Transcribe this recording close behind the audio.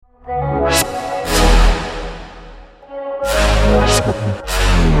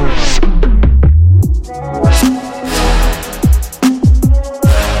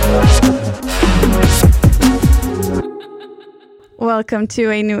welcome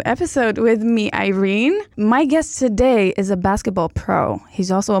to a new episode with me, Irene. My guest today is a basketball pro.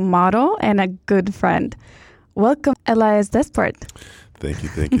 He's also a model and a good friend. Welcome, Elias Desport. Thank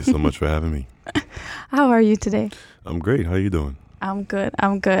you so much for having me. How are you today? I'm great. How are you doing? I'm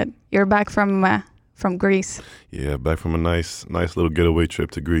good. You're back from Greece. Yeah, back from a nice little getaway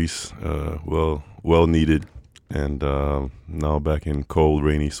trip to Greece. Well needed, and now back in cold,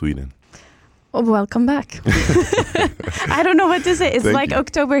 rainy Sweden. Oh, welcome back. I don't know what to say. It's Thank like you.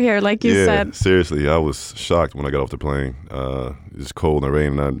 October here, like you said. Yeah, seriously, I was shocked when I got off the plane. It's cold and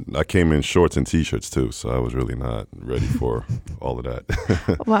rain, and I came in shorts and T-shirts too, so I was really not ready for all of that.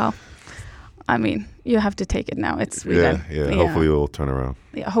 Well, I mean, you have to take it now. It's Sweden. Yeah. Hopefully it will turn around.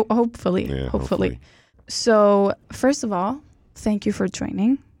 Yeah, hopefully. So, first of all, thank you for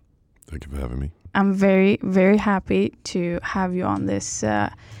joining. Thank you for having me. I'm very, very happy to have you on this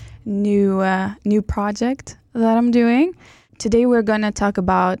new project that I'm doing. Today we're going to talk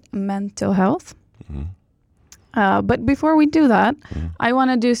about mental health. Mm-hmm. But before we do that, I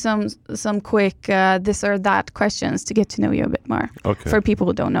want to do some quick this or that questions to get to know you a bit more. Okay. For people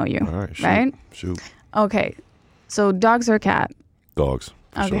who don't know you. All right. Right? Shoot. Okay. So dogs or cat? Dogs.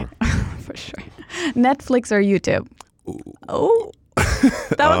 Okay. Sure. For sure. Netflix or YouTube? Ooh. Oh.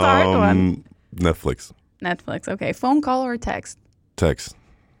 That was a hard one. Netflix. Okay. Phone call or text? Text.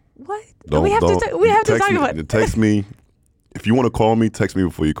 What? We have to talk about it. Text me. If you want to call me, text me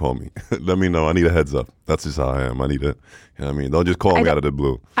before you call me. Let me know. I need a heads up. That's just how I am. I need a, don't just call me out of the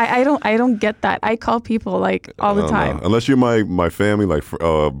blue. I don't get that. I call people like all the time. No. Unless you're my family, like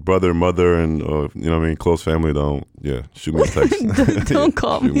brother, mother, and close family. Shoot me a text. Don't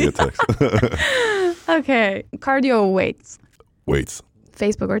call Shoot me a text. Okay. Cardio or weights? Weights.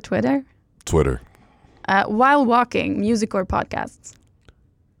 Facebook or Twitter? Twitter. While walking, music or podcasts?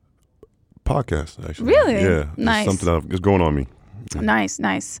 Podcast, actually. Really? Yeah. Nice. It's something that's going on me.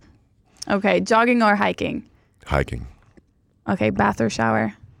 Nice. Okay. Jogging or hiking? Hiking. Okay. Bath or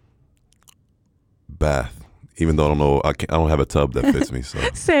shower? Bath. Even though I don't have a tub that fits me. So.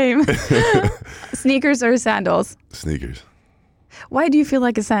 Same. Sneakers or sandals? Sneakers. Why do you feel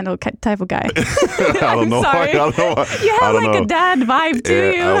like a sandal type of guy? I don't know. Sorry. I don't know. You have like a dad vibe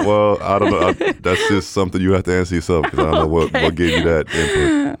to you. I don't know. That's just something you have to answer yourself because I don't know what gave you that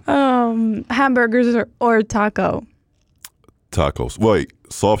input. Hamburgers or taco? Tacos. Wait,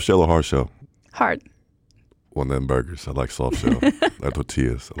 soft shell or hard shell? Hard. Well, then burgers. I like soft shell. Like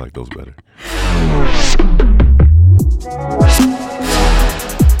tortillas. I like those better.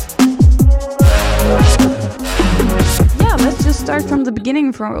 Let's just start from the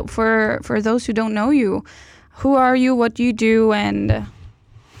beginning for those who don't know you. Who are you? What do you do? And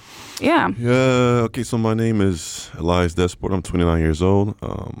yeah. Okay, so my name is Elias Desport. I'm 29 years old.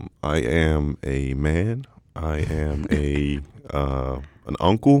 I am a man. I am an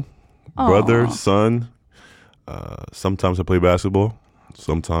uncle, brother, son. Sometimes I play basketball.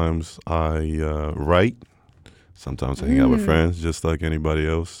 Sometimes I write. Sometimes I hang out with friends, just like anybody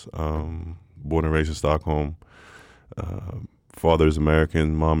else. Born and raised in Stockholm. Father is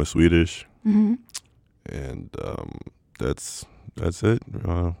American, mom is Swedish, and that's it.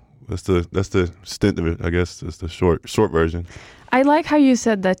 That's the stint of it, I guess. That's the short version. I like how you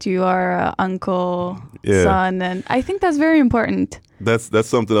said that you are uncle, son, and I think that's very important. That's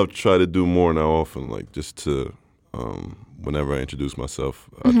something I've tried to do more now. Often, like just to whenever I introduce myself,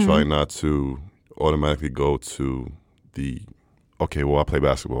 I try not to automatically go to the. Okay, well, I play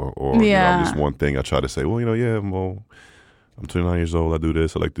basketball, or just one thing. I try to say, I'm 29 years old. I do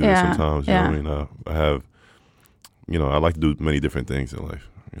this. I like to do this sometimes. You know what I mean? I have, I like to do many different things in life.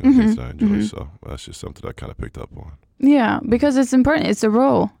 Things that I enjoy. So that's just something I kind of picked up on. Yeah, because it's important. It's a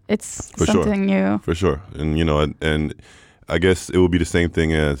role. It's For something sure. you. For sure, and I guess it would be the same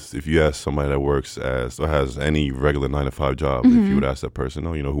thing as if you ask somebody that works as or has any regular 9-to-5 job. If you would ask that person,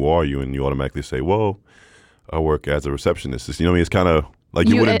 who are you, and you automatically say, well, I work as a receptionist. It's, it's kind of like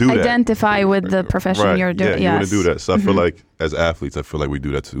you wouldn't do that. Identify with the profession you're doing. Yeah, you wouldn't do that. So I feel like as athletes, we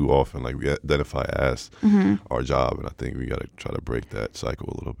do that too often. Like we identify as our job, and I think we got to try to break that cycle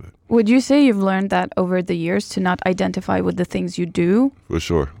a little bit. Would you say you've learned that over the years to not identify with the things you do? For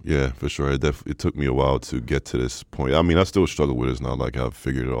sure. Yeah, for sure. It took me a while to get to this point. I mean, I still struggle with it. It's not like I've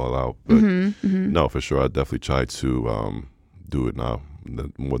figured it all out. But no, for sure. I definitely try to do it now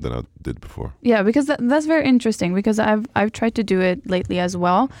more than I did before. Yeah, because that's very interesting, because I've tried to do it lately as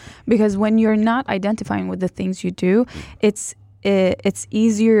well, because when you're not identifying with the things you do, it's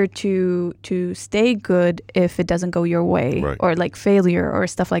easier to stay good if it doesn't go your way, right, or like failure or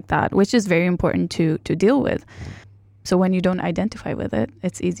stuff like that, which is very important to deal with. So when you don't identify with it,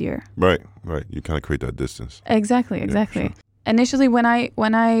 it's easier. Right. You kind of create that distance. Exactly. Yeah, sure. initially when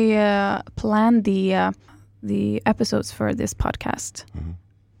I planned the episodes for this podcast,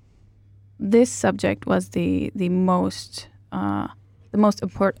 this subject was the most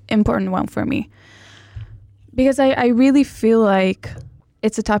important one for me, because I really feel like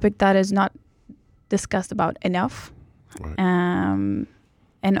it's a topic that is not discussed about enough. Right.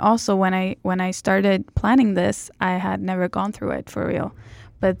 And also when I started planning this, I had never gone through it for real.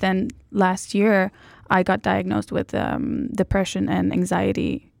 But then last year, I got diagnosed with depression and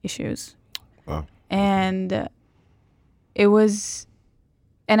anxiety issues. Wow. And it was,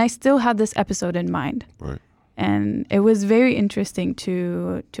 and I still had this episode in mind. Right. And it was very interesting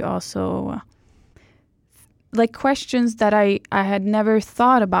to also, like, questions that I had never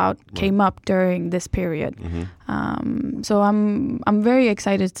thought about came up during this period. So I'm very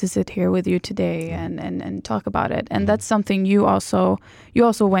excited to sit here with you today and talk about it. And that's something you also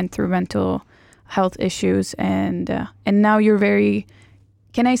went through mental health issues, and now you're very,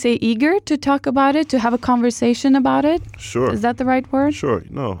 can I say, eager to talk about it, to have a conversation about it? Sure. Is that the right word? Sure.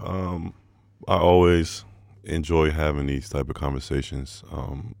 No, I always enjoy having these type of conversations,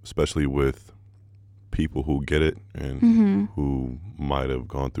 especially with people who get it and who might have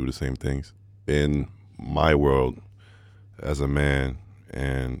gone through the same things. In my world, as a man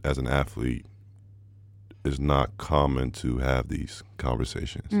and as an athlete, it's not common to have these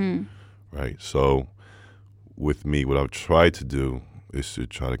conversations, right? So with me, what I've tried to do is to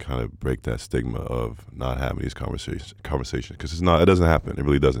try to kind of break that stigma of not having these conversations, because it doesn't happen. It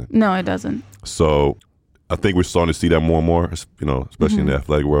really doesn't. No, it doesn't. So I think we're starting to see that more and more, especially in the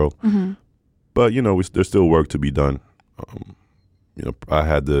athletic world. But, there's still work to be done. I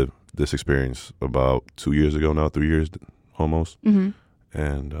had this experience about 2 years ago now, 3 years almost,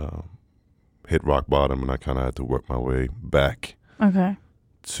 and hit rock bottom, and I kind of had to work my way back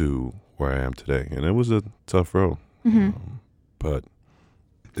to where I am today. And it was a tough road, but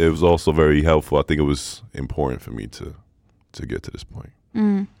it was also very helpful. I think it was important for me to get to this point.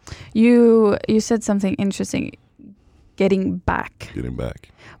 You said something interesting, getting back.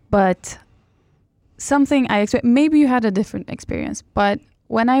 But something I expect, maybe you had a different experience, but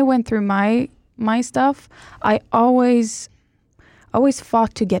when I went through my stuff, I always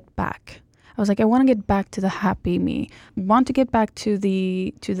fought to get back. I was like, I want to get back to the happy me. I want to get back to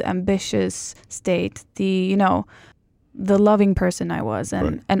the ambitious state, the loving person I was,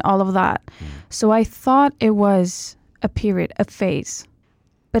 and all of that. So I thought it was a period, a phase.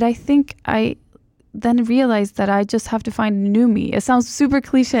 But I think I then realized that I just have to find a new me. It sounds super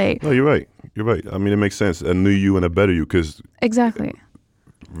cliche. No, you're right. You're right. I mean, it makes sense. A new you and a better you, because exactly.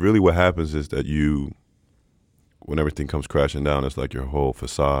 Really what happens is that when everything comes crashing down, it's like your whole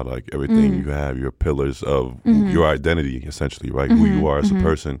facade, like everything you have, your pillars of your identity, essentially, right? Who you are as a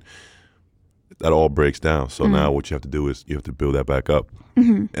person, that all breaks down. So now what you have to do is you have to build that back up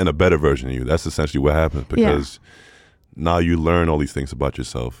and a better version of you. That's essentially what happens, because now you learn all these things about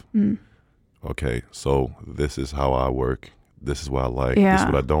yourself. Okay, so this is how I work. This is what I like. This is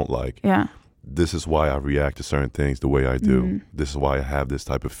what I don't like. This is why I react to certain things the way I do. This is why I have this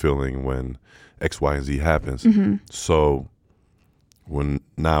type of feeling when X, Y, and Z happens. So when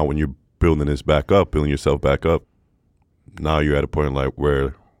you're building yourself back up, now you're at a point like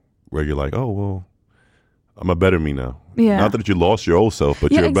where you're like, oh, well, I'm a better me now. Not that you lost your old self,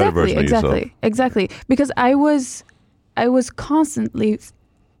 but you're a better version of yourself. Exactly. Because I was constantly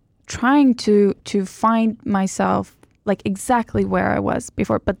trying to find myself like exactly where I was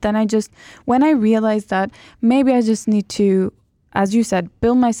before. But then when I realized that maybe I just need to, as you said,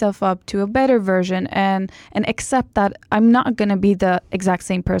 build myself up to a better version and accept that I'm not going to be the exact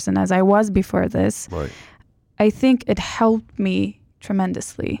same person as I was before this. Right. I think it helped me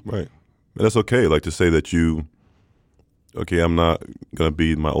tremendously. Right. But that's okay. Like to say that I'm not going to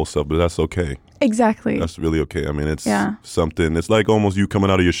be my old self, but that's okay. Exactly. That's really okay. I mean, it's something, it's like almost you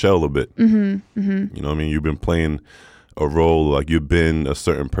coming out of your shell a bit. You know what I mean? You've been playing a role, like you've been a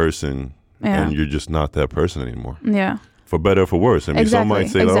certain person and you're just not that person anymore. Yeah. For better or for worse. I mean, some might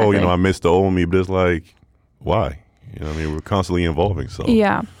say, I miss the old me, but it's like, why? You know what I mean? We're constantly evolving. So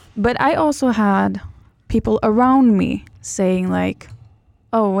yeah. But I also had people around me saying like,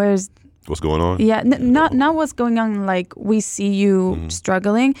 oh, what's going on? Yeah, not what's going on, like we see you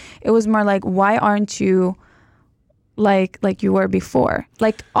struggling. It was more like, why aren't you like you were before?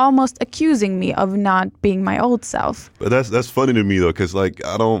 Like almost accusing me of not being my old self. But that's funny to me though, because like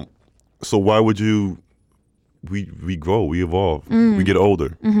so why would you? We grow, we evolve, we get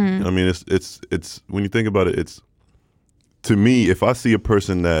older. I mean, it's when you think about it, it's, to me, if I see a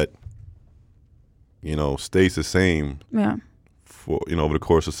person that stays the same, for over the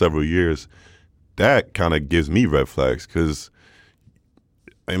course of several years, that kind of gives me red flags because,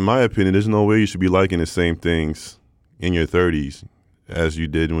 in my opinion, there's no way you should be liking the same things in your 30s as you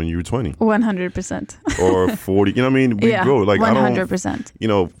did when you were 20. 100%. Or 40. You know what I mean? We grow. Like 100%. You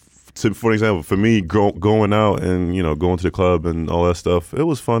know, for example, for me, going out and, you know, going to the club and all that stuff, it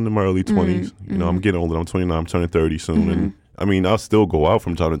was fun in my early 20s. You know, I'm getting older. I'm 29. I'm turning 30 soon. And I mean, I'll still go out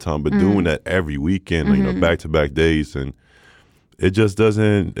from time to time, but doing that every weekend, you know, back-to-back days, and it just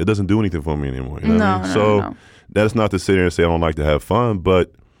doesn't do anything for me anymore. You know what I mean? So that's not to sit there and say I don't like to have fun,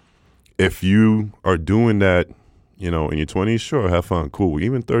 but if you are doing that, you know, in your 20s, sure, have fun, cool.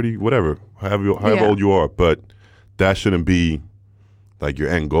 Even 30, whatever, however old you are, but that shouldn't be like your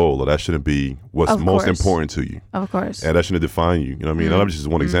end goal, or that shouldn't be what's most important to you. Of course. And that shouldn't define you. You know what I mean? That's just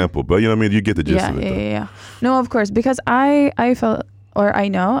one example, but you know what I mean? You get the gist of it. Yeah. No, of course, because I felt, or I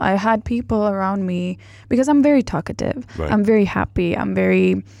know, I had people around me, because I'm very talkative. Right. I'm very happy. I'm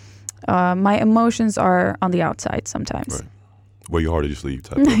very, my emotions are on the outside sometimes. Right. Where your heart is, you sleep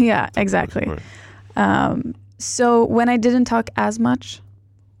type. Yeah, exactly. Right. So when I didn't talk as much,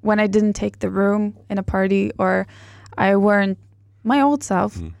 when I didn't take the room in a party, or I weren't my old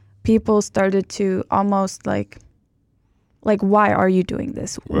self, people started to almost like, why are you doing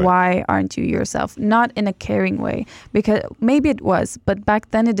this? Right. Why aren't you yourself? Not in a caring way, because maybe it was, but back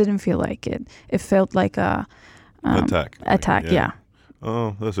then it didn't feel like it. It felt like a attack. Yeah.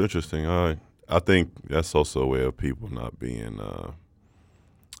 Oh, that's interesting. I think that's also a way of people not being,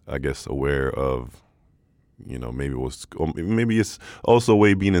 I guess, aware of, you know, maybe it's also a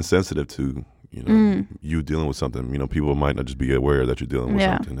way of being insensitive to, you know, you dealing with something. You know, people might not just be aware that you're dealing with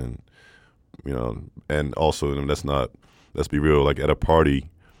something, and you know, and also, and let's be real. Like at a party,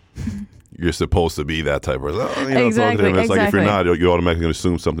 you're supposed to be that type of person. You know, exactly. It's like if you're not, you're automatically going to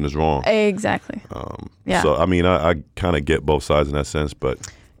assume something is wrong. Exactly. So I mean, I kind of get both sides in that sense, but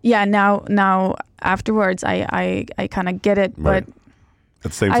yeah, now afterwards, I kind of get it, right. But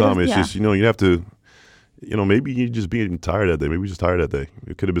at the same time, it's just, you know, you have to. You know, maybe you just being tired that day. Maybe you're just tired that day.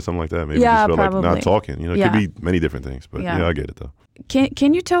 It could have been something like that. Maybe you just felt probably. like not talking. You know, it could be many different things. But yeah, I get it though.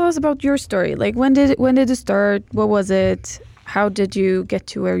 Can you tell us about your story? Like when did it start? What was it? How did you get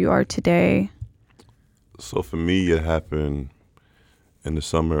to where you are today? So for me, it happened in the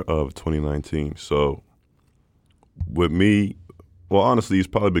summer of 2019. So with me, well, honestly, it's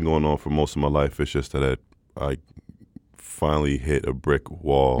probably been going on for most of my life. It's just that I finally hit a brick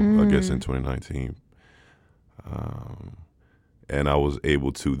wall, I guess, in 2019. And I was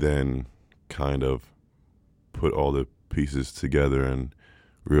able to then kind of put all the pieces together and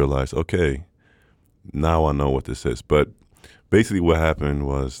realize, okay, now I know what this is. But basically what happened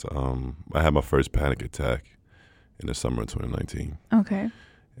was I had my first panic attack in the summer of 2019. Okay.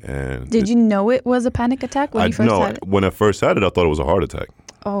 And did you know it was a panic attack when you first had it? When I first had it, I thought it was a heart attack.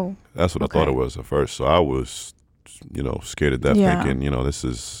 Oh. That's what I thought it was at first. So I was, you know, scared to death, thinking, you know, this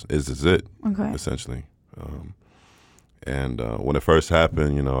is it, essentially. And when it first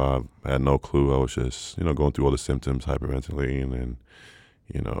happened, you know, I had no clue. I was just, you know, going through all the symptoms, hyperventilating, and,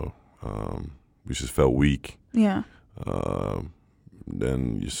 you know, we just felt weak. Yeah.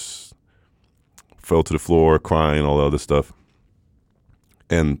 Then just fell to the floor, crying, all the other stuff.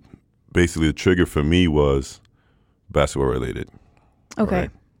 And basically the trigger for me was basketball related. Okay.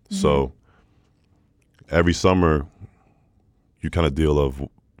 Right? So every summer you kind of deal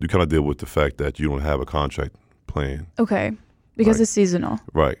with the fact that you don't have a contract playing. Okay. Because it's seasonal.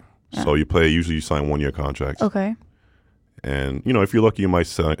 Right. Yeah. So usually you sign 1-year contracts. Okay. And, you know, if you're lucky, you might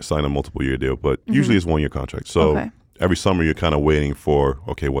sign a multiple-year deal, but usually it's 1-year contract. So every summer you're kind of waiting for,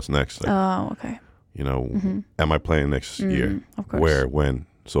 okay, what's next? Like, okay. You know, am I playing next year? Of course. Where, when,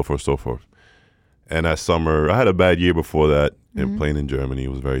 so forth, so forth. And that summer, I had a bad year before that, and playing in Germany. It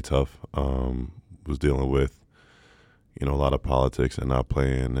was very tough. Was dealing with, you know, a lot of politics and not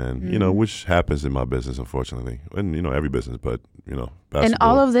playing, and, you know, which happens in my business, unfortunately. And, you know, every business, but, you know, basketball. And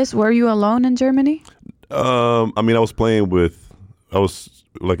all of this, were you alone in Germany? I mean, I was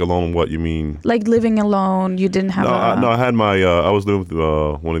like alone. What you mean? Like living alone? You didn't have I had my, I was living with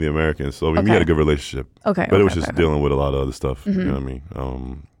one of the Americans, so we had a good relationship. Okay. But it was just dealing with a lot of other stuff, you know what I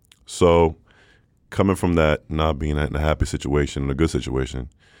mean? So coming from that, not being in a happy situation, in a good situation,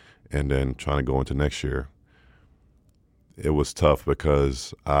 and then trying to go into next year, it was tough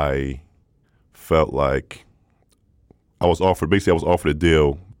because I felt like I was offered a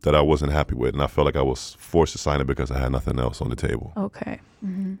deal that I wasn't happy with, and I felt like I was forced to sign it because I had nothing else on the table. Okay.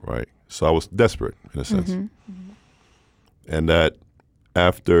 Right. So I was desperate in a sense. And that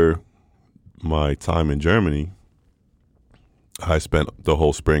after my time in Germany, I spent the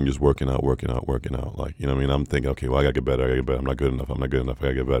whole spring just working out. Like, you know what I mean? I'm thinking, okay, well, I got to get better. I'm not good enough. I got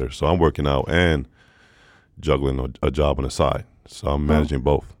to get better. So I'm working out and juggling a job on the side. So I'm managing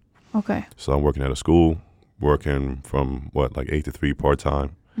both. Okay. So I'm working at a school, working from, 8 to 3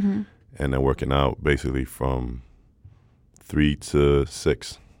 part-time, and then working out basically from 3 to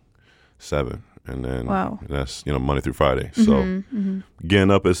 6, 7. And then and that's, Monday through Friday. So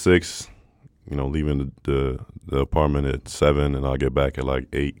getting up at 6, leaving the apartment at 7, and I'll get back at like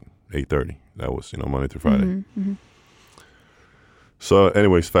 8:30. That was, Monday through Friday. So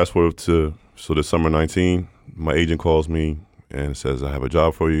anyways, fast forward to this summer 19, my agent calls me and says, I have a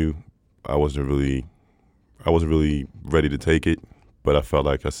job for you. I wasn't really ready to take it, but I felt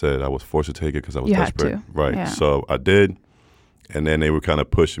like I said I was forced to take it because I was desperate. Had to. Right. Yeah. So I did, and then they were kind of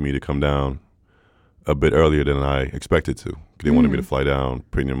pushing me to come down a bit earlier than I expected to. They wanted me to fly down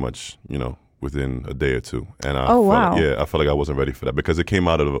pretty much, within a day or two. And I felt like I wasn't ready for that because it came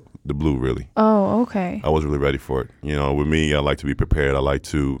out of the blue, really. Oh, okay. I wasn't really ready for it. With me, I like to be prepared. I like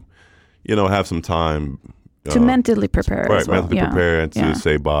to, have some time. To mentally prepare right, as well. mentally prepare and to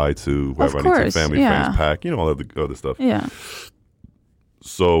say bye to whoever I need to, family, friends, pack, all of the other stuff. Yeah.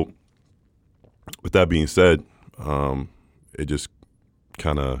 So with that being said, it just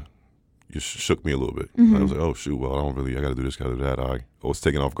kind of shook me a little bit. I was like, oh, shoot, well, I got to do this, got to do that. I was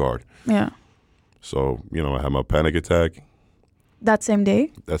taken off guard. Yeah. So, I had my panic attack. That same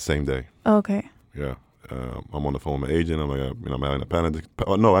day? That same day. Okay. Yeah. I'm on the phone with my agent. I'm like, I'm having a panic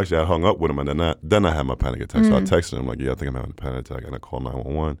attack. No, actually, I hung up with him, and then I had my panic attack. So I texted him, like, yeah, I think I'm having a panic attack. And I called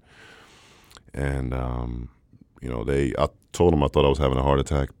 911. And, I told him I thought I was having a heart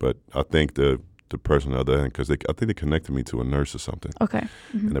attack, but I think the person on the other end, because I think they connected me to a nurse or something. Okay.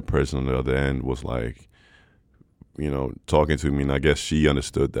 And the person on the other end was like, talking to me, and I guess she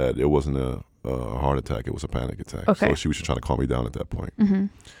understood that it wasn't a heart attack, it was a panic attack. Okay. So she was just trying to calm me down at that point.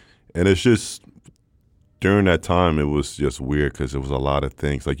 And it's just, during that time, it was just weird because it was a lot of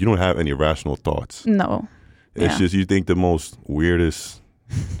things. Like, you don't have any rational thoughts. No. It's just, you think the most weirdest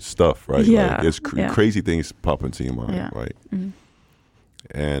stuff, right? Yeah. Like, it's crazy things pop into your mind, right?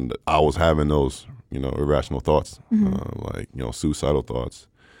 And I was having those, irrational thoughts, like, suicidal thoughts,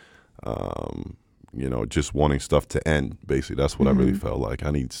 just wanting stuff to end. Basically, that's what I really felt like.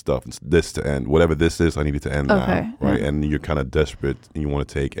 I need this to end. Whatever this is, I need it to end now, right? Yeah. And you're kind of desperate, and you want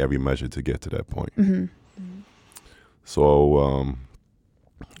to take every measure to get to that point. So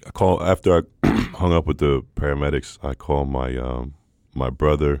I called after I hung up with the paramedics. I called my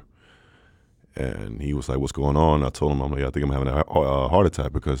brother, and he was like, "What's going on?" I told him, "I'm like, I think I'm having a heart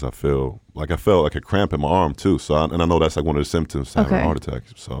attack because I felt like a cramp in my arm too." So I know that's like one of the symptoms of having a heart attack.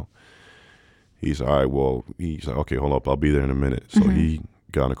 So he's all right. Well, he's like, "Okay, hold up, I'll be there in a minute." So he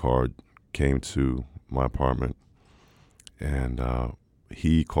got in a car, came to my apartment, and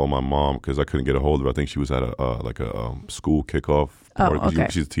he called my mom because I couldn't get a hold of her. I think she was at a school kickoff party. Oh, okay.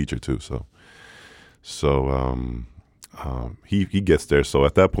 She's a teacher too. So he gets there. So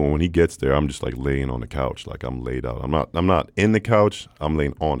at that point, when he gets there, I'm just like laying on the couch, like I'm laid out. I'm not in the couch. I'm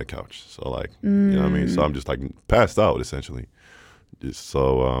laying on the couch. So like, you know what I mean. So I'm just like passed out essentially. Just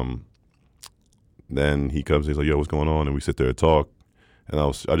so then he comes. He's like, "Yo, what's going on?" And we sit there and talk. And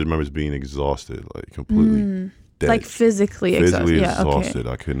I just remember just being exhausted, like completely. Dead. Like physically exhausted. Yeah, exhausted. Okay.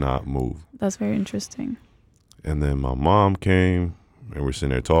 I could not move. That's very interesting. And then my mom came, and we're sitting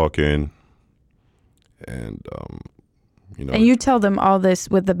there talking, and And you tell them all this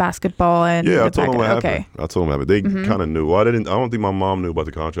with the basketball and I the told them what happened. Okay. I told them what happened. They kind of knew. Well, I don't think my mom knew about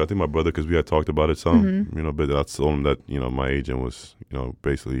the contract. I think my brother, because we had talked about it some, but I told him that my agent was,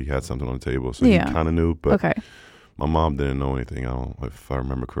 basically had something on the table, so he kind of knew. But my mom didn't know anything. I don't know if I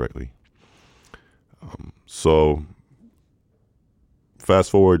remember correctly. So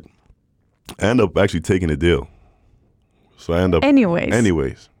fast forward, I end up actually taking a deal. So I end up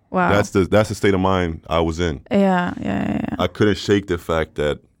anyways. Wow. That's the state of mind I was in. Yeah. I couldn't shake the fact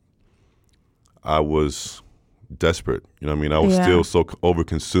that I was desperate. You know what I mean? I was still so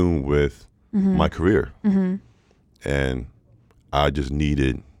overconsumed with my career. And I just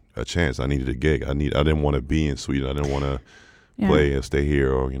needed a chance. I needed a gig. I didn't want to be in Sweden. I didn't want to play and stay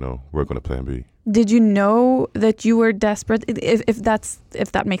here or, work on a plan B. Did you know that you were desperate? If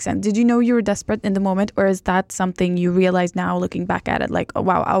that makes sense. Did you know you were desperate in the moment, or is that something you realize now looking back at it? Like, oh,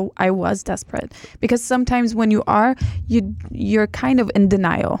 wow, I was desperate. Because sometimes when you are, you're kind of in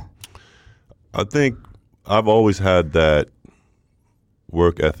denial. I think I've always had that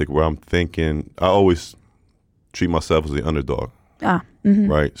work ethic where I'm thinking, I always treat myself as the underdog.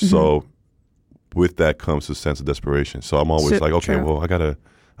 Right? So with that comes a sense of desperation. So I'm always like, okay, well,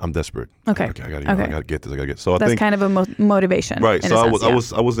 I I'm desperate. Okay. I gotta get this. I gotta get. So I That's think kind of a motivation. right. So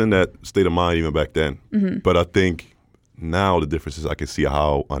I was in that state of mind even back then. Mm-hmm. But I think now the difference is I can see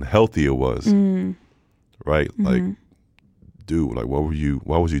how unhealthy it was. Right. Mm-hmm. Like, dude, like, why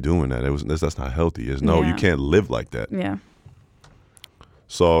was you doing that? That's not healthy. You can't live like that. Yeah.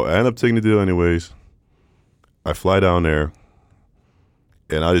 So I end up taking the deal anyways. I fly down there,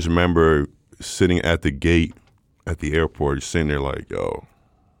 and I just remember sitting at the gate at the airport, just sitting there like, yo,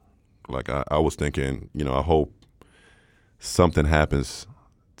 like I was thinking, I hope something happens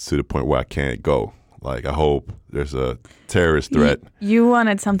to the point where I can't go. Like, I hope there's a terrorist threat. You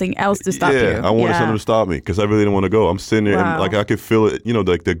wanted something else to stop you. Yeah, I wanted something to stop me because I really didn't want to go. I'm sitting there and like I could feel it,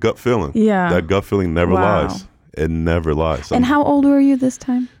 like the gut feeling. Yeah. That gut feeling never lies. It never lies. And how old were you this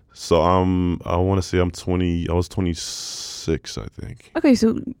time? So I want to say I'm 20. I was 26, I think. Okay,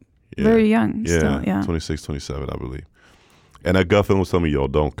 so very young. Yeah, still, 26, 27, I believe. And that gut feeling was telling me, yo,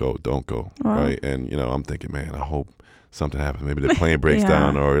 don't go, wow. right? And I'm thinking, man, I hope something happens. Maybe the plane breaks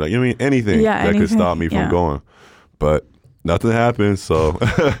down, or anything that could stop me from going. But nothing happened, so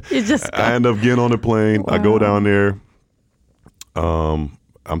you just I end up getting on the plane. Wow. I go down there.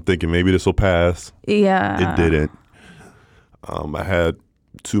 I'm thinking maybe this will pass. Yeah, it didn't. I had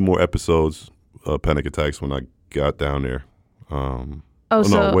 2 more episodes of panic attacks when I got down there.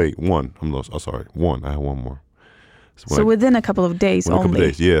 No, wait, one. I'm sorry, one. I had one more. So within a couple of days only. A couple of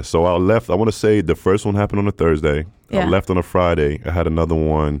days, yeah. So I left. I want to say the first one happened on a Thursday. I left on a Friday. I had another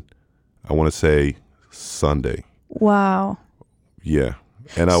one, I want to say Sunday. Wow. Yeah.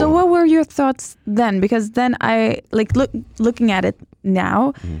 And so what were your thoughts then? Because then I looking at it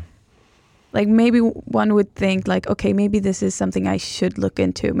now, like maybe one would think like, okay, maybe this is something I should look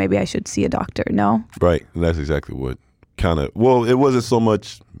into. Maybe I should see a doctor. No? Right. And that's exactly what it wasn't so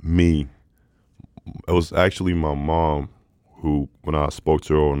much me. It was actually my mom who, when I spoke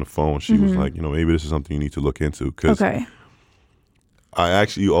to her on the phone, she was like, maybe this is something you need to look into. Cause I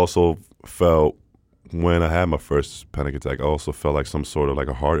actually also felt when I had my first panic attack, I also felt like some sort of like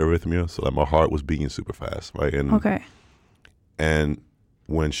a heart arrhythmia. So like my heart was beating super fast, right? And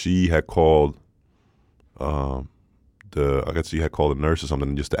when she had called I guess she had called a nurse or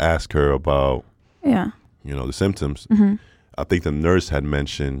something just to ask her about the symptoms. I think the nurse had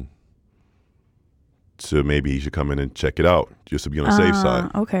mentioned to maybe he should come in and check it out just to be on the safe side.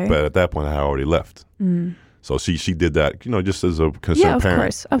 Okay. But at that point I had already left. So she did that, just as a concerned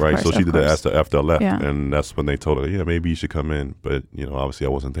parent, right? So she did that after I left, and that's when they told her, maybe you should come in. But obviously I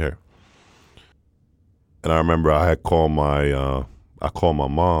wasn't there. And I remember I had called my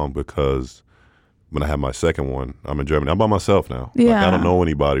mom because when I had my second one, I'm in Germany. I'm by myself now. Yeah. Like, I don't know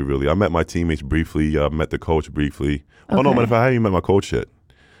anybody really. I met my teammates briefly. I met the coach briefly. Okay. Oh no, but if I hadn't even met my coach yet.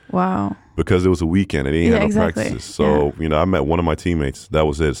 Wow. Because it was a weekend and they didn't have no practices. So, I met one of my teammates. That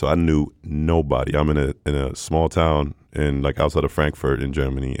was it. So I knew nobody. I'm in a small town outside of Frankfurt in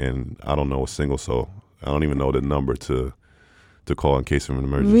Germany, and I don't know a single soul. I don't even know the number to call in case of an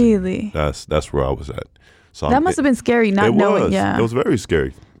emergency. Really? That's where I was at. So that must have been scary not knowing. Yeah. It was very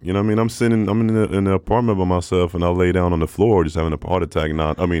scary. You know what I mean? I'm in the apartment by myself and I'll lay down on the floor just having a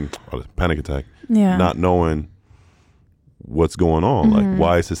panic attack. Yeah. Not knowing what's going on. Like,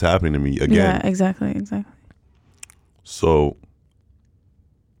 why is this happening to me again? Yeah, exactly. So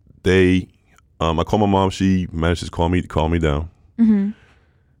I call my mom. She manages to calm me down.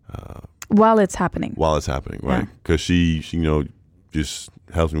 While it's happening. Right? Because she just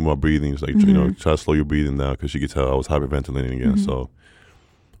helps me with my breathing. It's like, try to slow your breathing down because she could tell I was hyperventilating again. So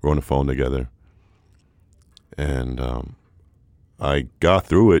we're on the phone together. And I got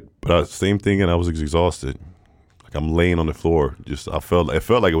through it, but same thing, and I was exhausted. Like I'm laying on the floor. It felt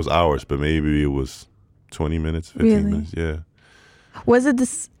like it was hours, but maybe it was 20 minutes, 15 minutes. Yeah. Was it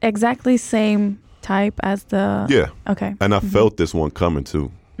this exactly same type as the? Yeah. Okay. And I felt this one coming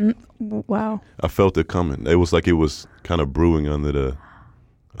too. Wow. I felt it coming. It was like it was kind of brewing under the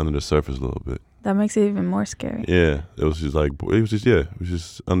surface a little bit. That makes it even more scary. Yeah. It was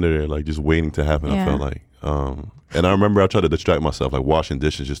just under there, like just waiting to happen. Yeah. I felt like, and I remember I tried to distract myself, like washing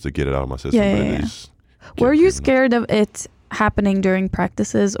dishes just to get it out of my system. Yeah. Were you scared of it happening during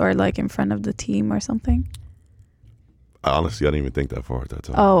practices or like in front of the team or something? Honestly, I didn't even think that far at that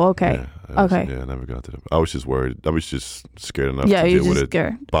time. Oh, okay. I never got to that. I was just worried. I was just scared enough to deal with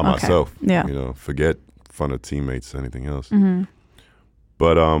it by myself. Yeah. Forget front of teammates, anything else.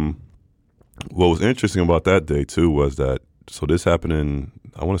 But what was interesting about that day too was that, so this happened in,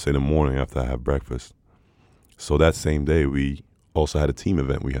 I want to say the morning after I had breakfast. So that same day, we also had a team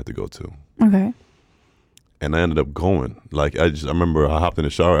event we had to go to. Okay. And I ended up going. Like, I remember I hopped in the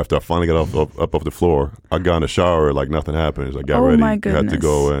shower after I finally got up off the floor. I got in the shower like nothing happened. I got ready. My goodness. Had to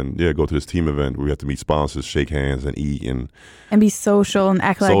go and go to this team event. We had to meet sponsors, shake hands, and eat and be social and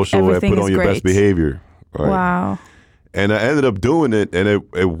act like everything is great. Put on your best behavior. Right? Wow. And I ended up doing it, and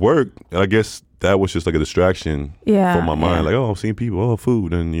it worked. And I guess that was just like a distraction for my mind. Like, I'm seeing people,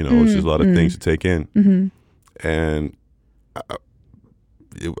 food, and it's just a lot of things to take in. Mm-hmm. And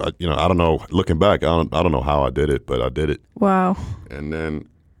I don't know. Looking back, I don't know how I did it, but I did it. Wow. And then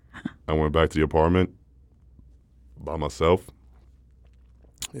I went back to the apartment by myself,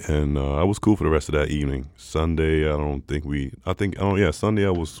 and I was cool for the rest of that evening. Sunday, Sunday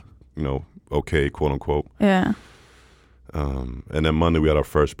I was, okay, quote unquote. Yeah. And then Monday we had our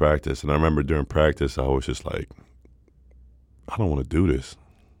first practice, and I remember during practice I was just like, I don't want to do this.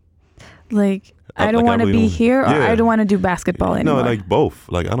 Like, I don't want to be here, or I don't want to do basketball anymore. No, like both.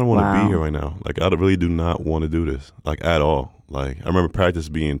 Like, I don't want to be here right now. Like, I really do not want to do this, like, at all. Like, I remember practice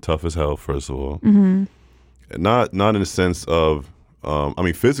being tough as hell, first of all. Mm-hmm. And not in the sense of,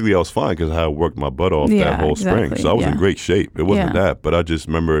 physically I was fine because I had worked my butt off that whole spring. So I was in great shape. It wasn't that. But I just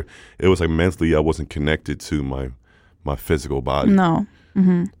remember it was like mentally I wasn't connected to my physical body. No.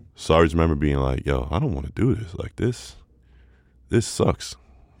 Mm-hmm. So I just remember being like, yo, I don't want to do this. Like, this sucks.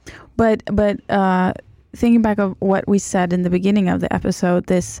 But thinking back of what we said in the beginning of the episode,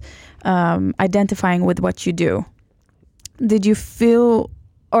 this identifying with what you do, did you feel,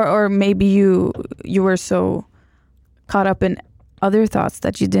 or maybe you were so caught up in other thoughts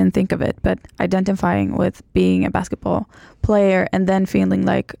that you didn't think of it, but identifying with being a basketball player and then feeling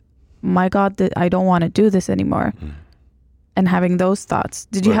like, my God, I don't want to do this anymore, and having those thoughts.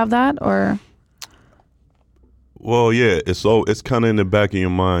 Did you have that, or? Well, yeah, it's kind of in the back of your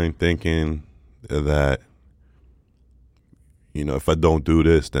mind thinking that, if I don't do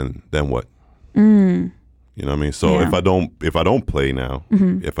this, then what? Mm. You know what I mean? So if I don't play now,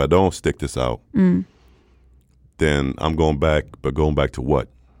 if I don't stick this out, then I'm going back, but going back to what?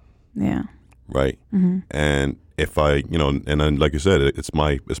 Yeah. Right. Mm-hmm. And if I, and then like you said, it's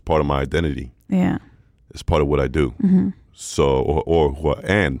part of my identity. Yeah. It's part of what I do. Mm-hmm. So,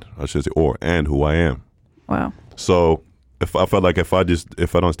 and who I am. Wow. So if I felt like if I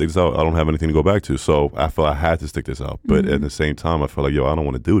don't stick this out, I don't have anything to go back to. So I felt I had to stick this out. But at the same time, I felt like, I don't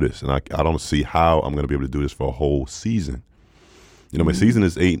want to do this. And I don't see how I'm going to be able to do this for a whole season. My season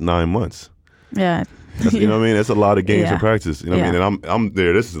is 8-9 months. Yeah. You know what I mean? It's a lot of games and practice. You know what I mean? And I'm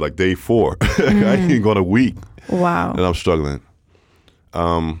there. This is like day 4. I ain't gone a week. Wow. And I'm struggling.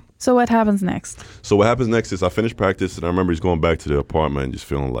 So what happens next? So what happens next is I finish practice, and I remember he's going back to the apartment and just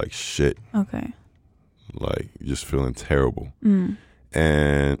feeling like shit. Okay. Like, just feeling terrible. Mm.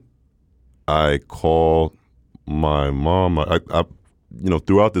 And I called my mom. I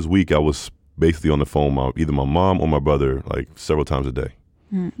throughout this week, I was basically on the phone with either my mom or my brother like several times a day.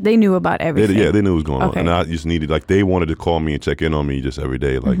 They knew about everything. They knew what was going on. And I just needed, like, they wanted to call me and check in on me just every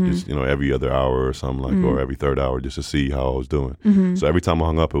day, like just, every other hour or something, like, or every third hour, just to see how I was doing. So every time I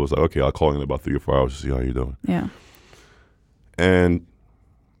hung up, it was like, okay, I'll call you in about 3 or 4 hours to see how you're doing. Yeah. And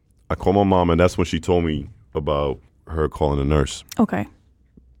I called my mom, and that's when she told me about her calling the nurse. Okay.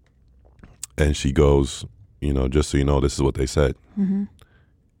 And she goes, just so you know, this is what they said. Mm-hmm.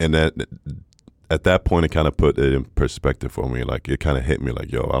 And at that point, it kind of put it in perspective for me. Like, it kind of hit me like,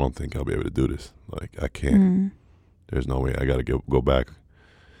 yo, I don't think I'll be able to do this. Like, I can't. There's no way. I got to go back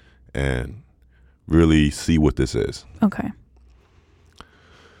and really see what this is. Okay.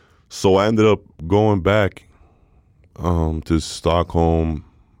 So I ended up going back to Stockholm.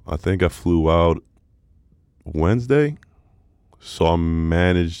 I think I flew out Wednesday. So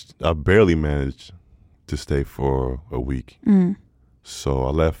I barely managed to stay for a week.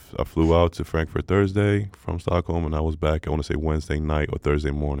 So I flew out to Frankfurt Thursday from Stockholm, and I was back, I want to say Wednesday night or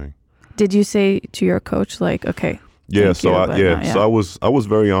Thursday morning. Did you say to your coach, like, okay? Yeah, so I was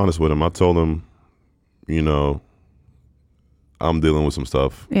very honest with him. I told him, I'm dealing with some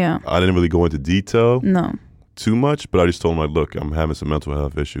stuff. Yeah. I didn't really go into detail. No. Too much, but I just told him, like, look, I'm having some mental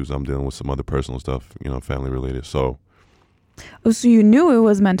health issues. I'm dealing with some other personal stuff, family related. So you knew it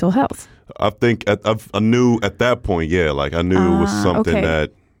was mental health? I think I knew at that point, yeah. Like, I knew it was something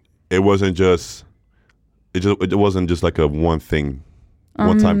that it wasn't just like a one-time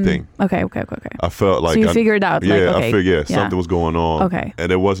thing. Okay. I felt like, so you figured out. Yeah, like, okay, I figured something was going on. Okay.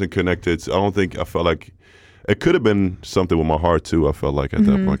 And it wasn't connected. I felt like it could have been something with my heart too. I felt like at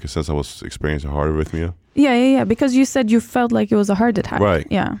that point, because since I was experiencing heart arrhythmia. Yeah. Because you said you felt like it was a heart attack. Right.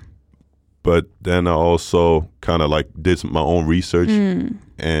 Yeah. But then I also kind of like did my own research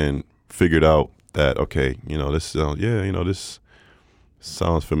and figured out that, okay, this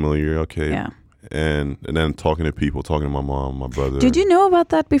sounds familiar. Okay. Yeah. and then talking to people, talking to my mom, my brother. Did you know about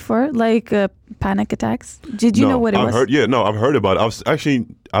that before, like panic attacks? Did you know what it was? I've heard about it.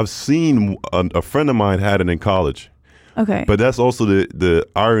 I've seen a friend of mine had it in college. Okay. But that's also the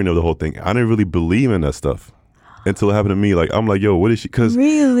irony of the whole thing. I didn't really believe in that stuff until it happened to me. Like, I'm like, yo, what is she? Because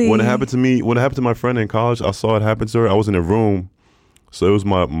really? when it happened to my friend in college, I saw it happen to her. I was in a room. So it was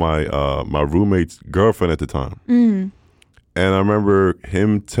my roommate's girlfriend at the time. Mm. And I remember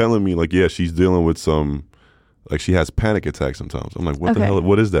him telling me, like, yeah, she's dealing with she has panic attacks sometimes. I'm like, what the hell?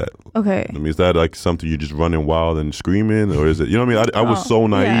 What is that? Okay. I mean, is that like something you're just running wild and screaming? Or is it, you know what I mean? I was so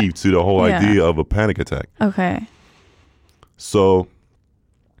naive to the whole idea of a panic attack. Okay. So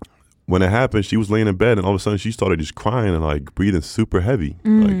when it happened, she was laying in bed and all of a sudden she started just crying and like breathing super heavy,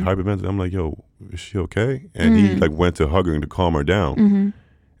 like hyperventilating. I'm like, yo, is she okay? And he like went to hug her to calm her down. Mm-hmm.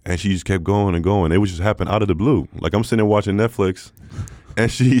 And she just kept going and going. It was just happened out of the blue. Like I'm sitting there watching Netflix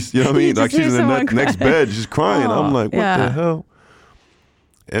and she's, you know what I mean? Like she's in the next bed just crying. I'm like, what the hell?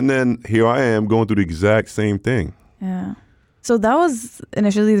 And then here I am going through the exact same thing. Yeah. So that was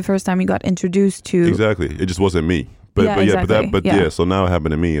initially the first time you got introduced to. Exactly. It just wasn't me. So now it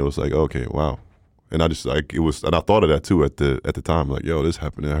happened to me. It was like, okay, wow. And I just like, and I thought of that too at the time, like, yo, this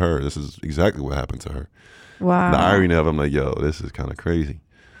happened to her. This is exactly what happened to her. Wow. The irony of it, I'm like, yo, this is kind of crazy.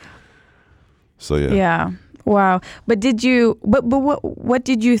 So yeah. Yeah. Wow. But what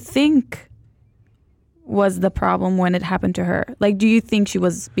did you think was the problem when it happened to her? Like, do you think she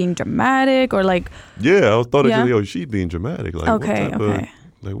was being dramatic or like? Yeah, I thought, yo, she's being dramatic. Like, okay.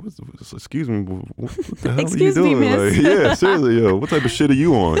 Like, excuse me, what the hell excuse are you doing? Me, miss. Like, yeah, seriously, yo, what type of shit are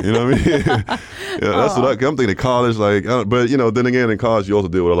you on? You know what I mean? That's what I'm thinking. College, like, but then again, in college, you also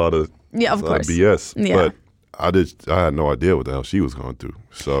deal with a lot of BS. Yeah. But I had no idea what the hell she was going through.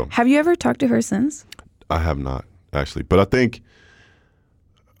 So, have you ever talked to her since? I have not actually, but I think.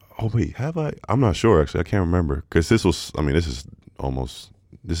 Oh wait, have I? I'm not sure actually. I can't remember because this is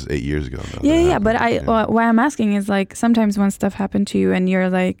 8 years ago now. Yeah. But why I'm asking is like sometimes when stuff happened to you and you're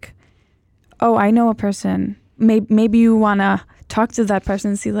like, oh, I know a person. Maybe you wanna talk to that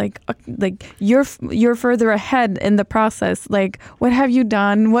person and see like you're further ahead in the process. Like, what have you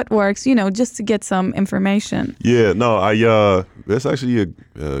done? What works? Just to get some information. Yeah. No. That's actually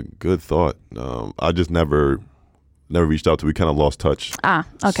a good thought. I just never reached out to. We kind of lost touch.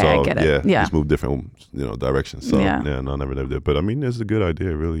 Okay, so, I get it. Yeah, just moved different, directions. So I never did. But I mean, it's a good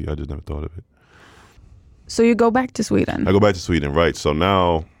idea. Really, I just never thought of it. So you go back to Sweden. I go back to Sweden, right? So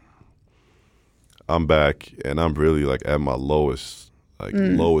now I'm back, and I'm really like at my lowest,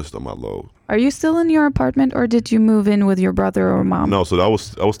 lowest of my low. Are you still in your apartment, or did you move in with your brother or mom? No, so I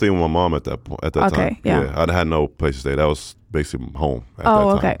was staying with my mom at that point. At that time, yeah. I had no place to stay. That was basically home. At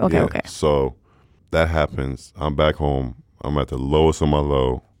that time. Okay. So that happens. I'm back home. I'm at the lowest of my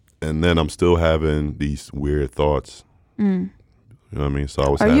low, and then I'm still having these weird thoughts. You know what I mean? So I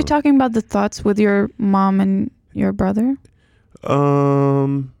was. Are you talking about the thoughts with your mom and your brother?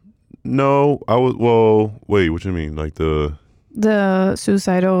 No, I was. Well, wait. What you mean? Like the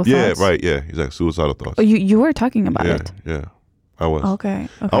suicidal thoughts? Yeah, right. Yeah, exactly. Suicidal thoughts. Oh, you were talking about it. Yeah, I was. Okay.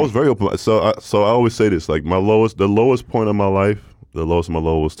 I was very open. So I always say this. Like the lowest point of my life, the lowest of my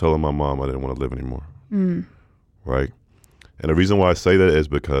low was telling my mom I didn't want to live anymore. Right. And the reason why I say that is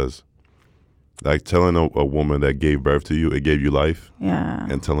because, like, telling a woman that gave birth to you, it gave you life. Yeah.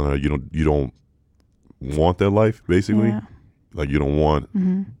 And telling her you don't want that life, basically. Yeah. Like you don't want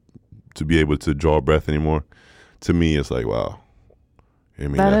to be able to draw a breath anymore. To me, it's like, wow. I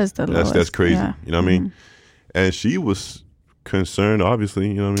mean, that is the lowest. That's crazy. Yeah. You know what I mean? And she was concerned, obviously.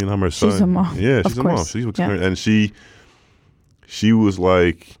 You know what I mean? I'm her son. She's a mom. Yeah, she's a mom. She was concerned, and she was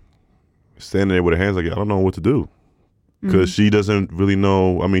like standing there with her hands like, I don't know what to do. Because she doesn't really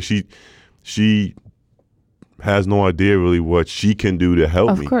know. I mean, she has no idea really what she can do to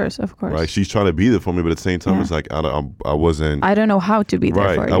help me. Of course. Right? She's trying to be there for me, but at the same time, it's like I wasn't. I don't know how to be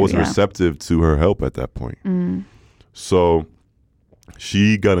there for you. I wasn't receptive to her help at that point. So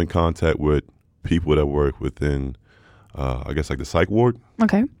she got in contact with people that work within, I guess, like the psych ward.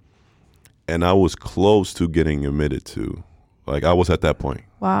 Okay. And I was close to getting admitted to. Like I was at that point.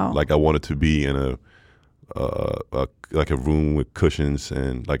 Wow. Like I wanted to be in a room with cushions,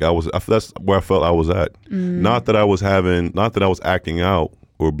 and like that's where I felt I was at. Not that I was acting out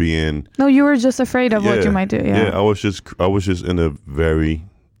or being. No, you were just afraid of what you might do. Yeah. I was just in a very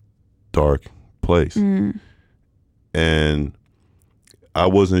dark place, and I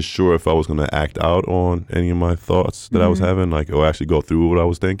wasn't sure if I was going to act out on any of my thoughts that I was having, like, or actually go through what I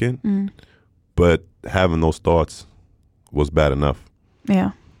was thinking. But having those thoughts was bad enough.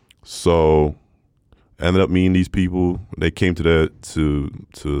 Yeah. So ended up meeting these people. They came to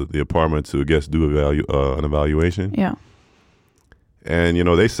the apartment to, I guess, do an evaluation. Yeah. And,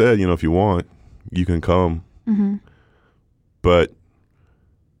 they said, if you want, you can come. Mm-hmm. But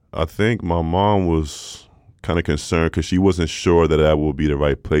I think my mom was kind of concerned because she wasn't sure that would be the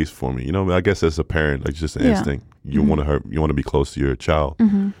right place for me. I guess as a parent, like just an instinct. You want to be close to your child.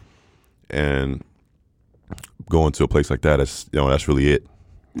 Mm-hmm. And going to a place like that, that's really it.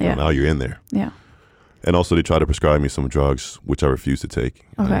 Now you're in there. Yeah. And also they tried to prescribe me some drugs, which I refused to take.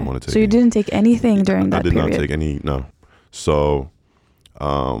 Okay. I didn't want to take so you didn't take anything during that period? I did not take any, no. So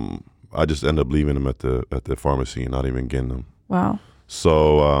I just ended up leaving them at the pharmacy and not even getting them. Wow.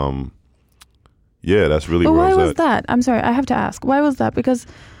 So, yeah, that's really but where I was why was at. that? I'm sorry, I have to ask. Why was that? Because,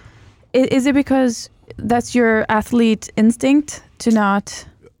 is it because that's your athlete instinct to not?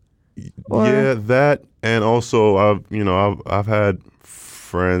 Or? Yeah, that, and also I've had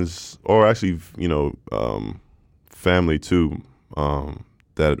friends, or actually family too,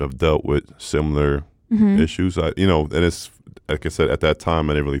 that have dealt with similar issues. And it's like I said, at that time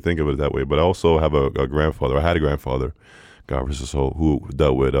I didn't really think of it that way. But I also have a grandfather. I had a grandfather, God rest his soul, who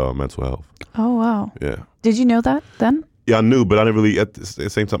dealt with mental health. Oh wow! Yeah. Did you know that then? Yeah, I knew, but I didn't really. At the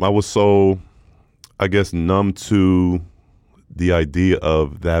same time, I was so, I guess, numb to the idea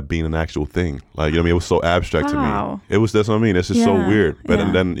of that being an actual thing. Like, it was so abstract to me. That's what I mean. It's just so weird. But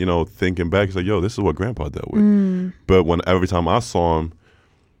and then, thinking back, it's like, yo, this is what grandpa dealt with. But every time I saw him,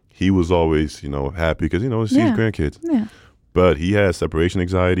 he was always, happy because, it's his grandkids. Yeah. But he had separation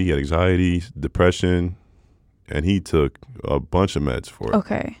anxiety, he had anxiety, depression, and he took a bunch of meds for it.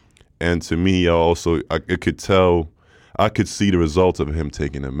 Okay. And to me, I could tell, I could see the results of him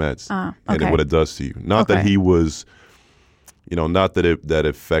taking the meds and what it does to you. Not that he was, not that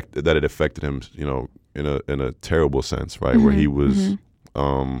it affected him, in a terrible sense, right? Where he was,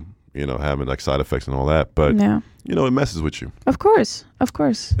 having like side effects and all that. But it messes with you. Of course.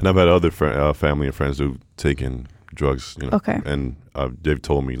 And I've had other family and friends who've taken drugs, and they've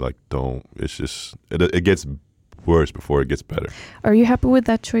told me like, don't. It's just it gets worse before it gets better. Are you happy with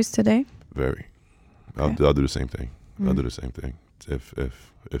that choice today? Very. Okay. I'll do the same thing. I'll do the same thing. If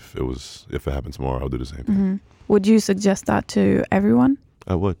it happens tomorrow, I'll do the same thing. Would you suggest that to everyone?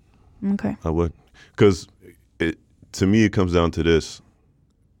 I would. Okay. I would, because to me it comes down to this.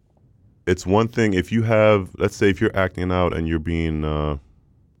 It's one thing if you have, let's say, if you're acting out and you're being,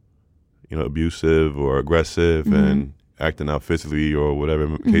 abusive or aggressive and acting out physically or whatever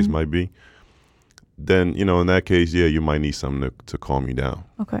the case might be, then, in that case, you might need something to calm you down.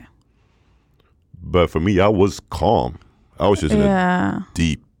 Okay. But for me, I was calm. I was just in a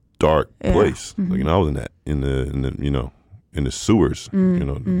deep, dark place. Like, I was in the sewers,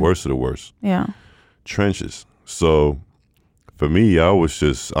 the worst of the worst. Yeah. Trenches. So for me,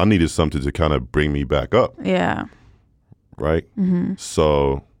 I needed something to kind of bring me back up. Yeah. Right?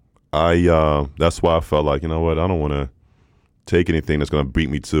 So that's why I felt like, I don't want to take anything that's going to bring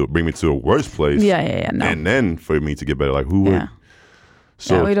me to a worse place. Yeah. No. And then for me to get better, like who would?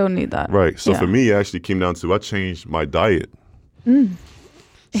 So we don't need that. Right. So for me, it actually came down to I changed my diet.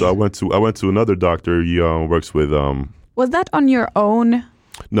 So I went to another doctor. He works with. Was that on your own?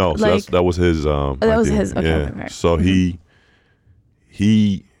 No, so that was his. That was his. Okay. Yeah. So he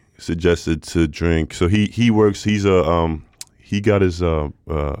suggested to drink. So he works. He's he got his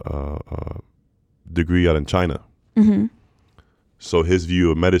degree out in China. So his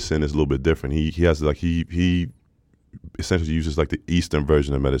view of medicine is a little bit different. He has like he essentially uses like the Eastern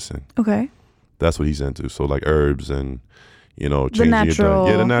version of medicine. Okay. That's what he's into. So like herbs and changing the natural, your diet.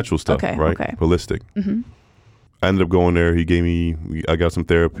 Yeah, the natural stuff, right? Okay. Holistic. I ended up going there. He gave me. I got some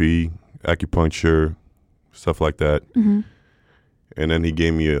therapy, acupuncture, stuff like that. And then he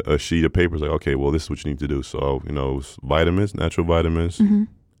gave me a sheet of paper. Like, okay, well, this is what you need to do. So it was vitamins, natural vitamins,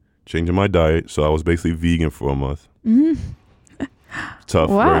 changing my diet. So I was basically vegan for a month. Tough,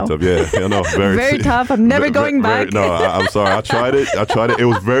 wow. Very tough. Yeah, no, very tough. I'm never going back. No, I'm sorry. I tried it. It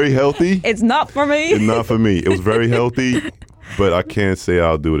was very healthy. It's not for me. It's not for me. It was very healthy, but I can't say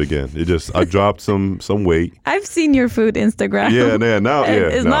I'll do it again. I dropped some weight. I've seen your food Instagram.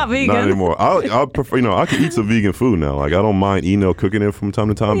 It's not vegan. Not anymore. I'll prefer. I can eat some vegan food now. Like I don't mind cooking it from time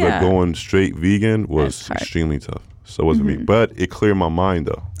to time, but going straight vegan was extremely tough. So it wasn't me, but it cleared my mind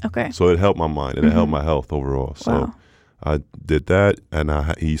though. Okay. So it helped my mind and it helped my health overall. So. Wow. I did that, and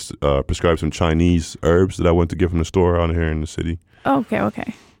he prescribed some Chinese herbs that I went to get from the store out here in the city.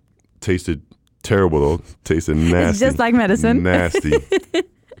 Okay. Tasted terrible, though. Tasted nasty. It's just like medicine. Nasty.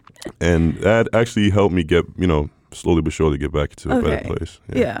 And that actually helped me get, slowly but surely get back to a better place.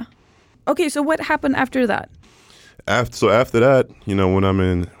 Yeah. Okay, so what happened after that? After that, when I'm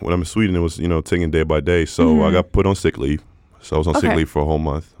in Sweden, it was taken day by day. So I got put on sick leave. So I was on sick leave for a whole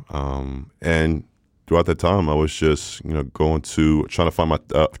month. And throughout that time, I was just trying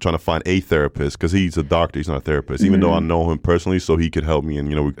to find a therapist, because he's a doctor, he's not a therapist. Even though I know him personally, so he could help me, and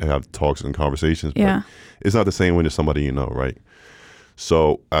we have talks and conversations. But it's not the same when it's somebody right?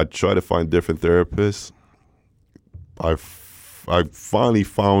 So I try to find different therapists. I finally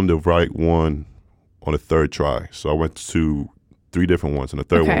found the right one on the third try. So I went to 3 different ones, and the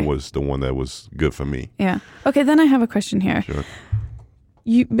third one was the one that was good for me. Yeah. Okay, then I have a question here. Sure.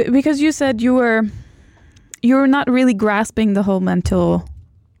 Because you said you were not really grasping the whole mental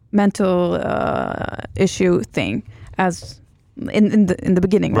issue thing as in the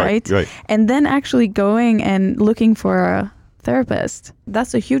beginning, right? Right. And then actually going and looking for a therapist.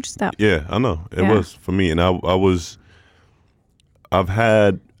 That's a huge step. Yeah, I know. It was for me, and I've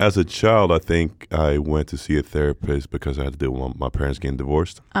had, as a child, I think I went to see a therapist because I had to deal with my parents getting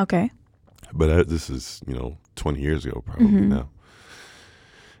divorced. Okay. But this is 20 years ago probably now.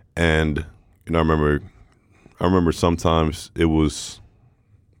 And I remember sometimes it was,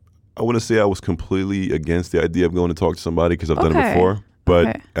 I wouldn't say I was completely against the idea of going to talk to somebody, because I've done it before.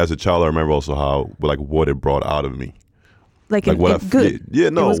 But as a child, I remember also how what it brought out of me. Like what good? Yeah,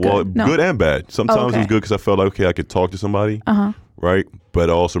 no, good and bad. Sometimes it was good because I felt like, okay, I could talk to somebody, right? But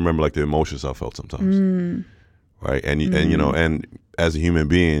I also remember like the emotions I felt sometimes, right? And and as a human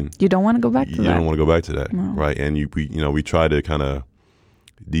being, you don't want to go back to that. You don't want to go back to that, right? And we try to kind of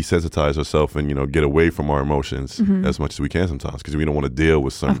desensitize ourselves and get away from our emotions as much as we can sometimes, because we don't want to deal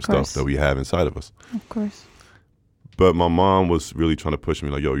with certain stuff that we have inside of us. Of course. But my mom was really trying to push me,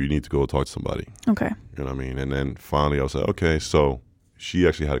 like, yo, you need to go talk to somebody. Okay. You know what I mean? And then finally I was like, okay. So she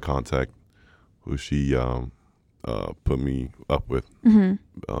actually had a contact who she put me up with. And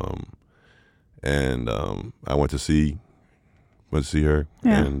I went to see her,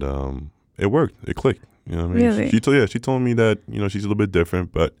 and it worked. It clicked. You know what I mean? Really? She told me that, she's a little bit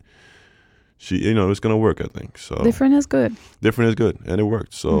different, but she, it's going to work, I think. So different is good. Different is good, and it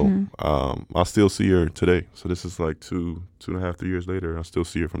worked. So I still see her today. So this is like 2.5, 3 years later. I still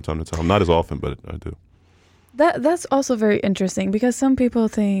see her from time to time. Not as often, but I do. That's also very interesting, because some people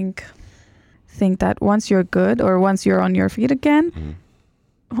think that once you're good, or once you're on your feet again,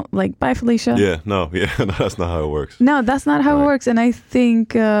 like, bye, Felicia. No, that's not how it works. No, that's not how it works. And I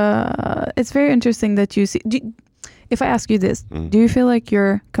think it's very interesting that you see. If I ask you this, do you feel like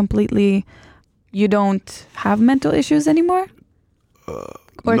you don't have mental issues anymore?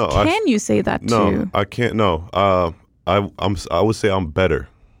 Or no, can you say that too? No, I can't. No, I would say I'm better.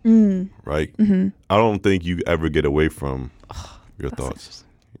 Right. I don't think you ever get away from your thoughts.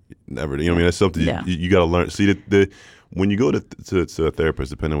 Never. You know what I mean? That's something you got to learn. See, when you go to a therapist,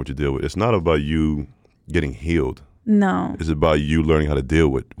 depending on what you deal with, it's not about you getting healed. No. It's about you learning how to deal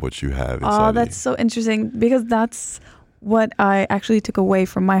with what you have inside. Oh, that's so interesting, because that's what I actually took away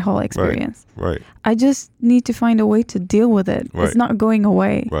from my whole experience. Right. I just need to find a way to deal with it. Right. It's not going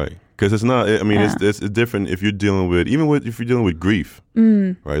away. Right. Because it's not, I mean, it's different if you're dealing with, if you're dealing with grief,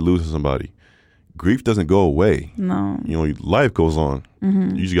 right, losing somebody. Grief doesn't go away. No. Life goes on.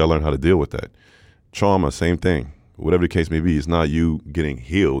 You just got to learn how to deal with that. Trauma, same thing. Whatever the case may be, it's not you getting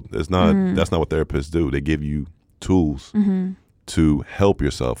healed. That's not what therapists do. They give you tools to help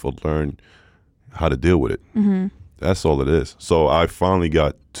yourself or learn how to deal with it. That's all it is. So I finally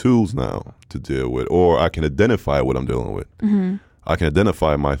got tools now to deal with, or I can identify what I'm dealing with. I can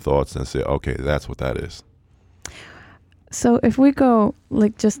identify my thoughts and say, okay, that's what that is. So if we go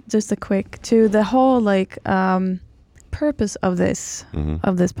like just a quick to the whole purpose of this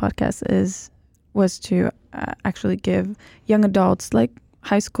podcast was to actually give young adults, like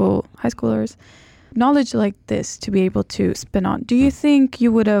highschoolers, knowledge like this to be able to spin on. Do you think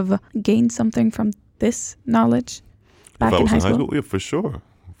you would have gained something from this knowledge back in high school? Yeah, for sure.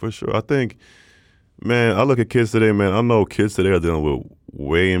 I think, man, I look at kids today, man. I know kids today are dealing with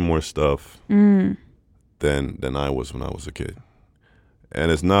way more stuff than I was when I was a kid. And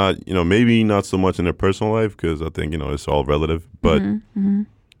it's not, maybe not so much in their personal life, because I think, it's all relative. But,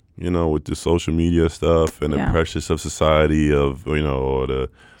 with the social media stuff and the pressures of society of, or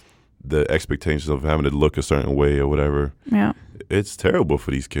the expectations of having to look a certain way or whatever. Yeah. It's terrible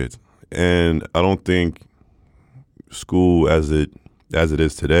for these kids. And I don't think school as it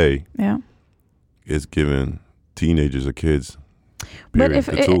is today is giving teenagers or kids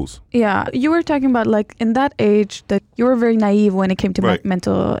the tools. You were talking about like in that age that you were very naive when it came to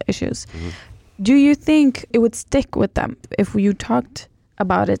mental issues. Do you think it would stick with them if you talked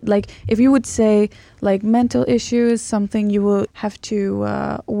about it? Like, if you would say, like, mental issue is something you will have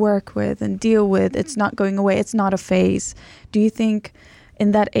to work with and deal with. It's not going away. It's not a phase. Do you think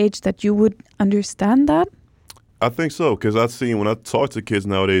in that age that you would understand that? I think so, because I've seen when I talk to kids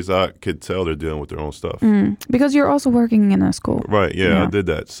nowadays, I could tell they're dealing with their own stuff. Because you're also working in a school. Right, yeah, I did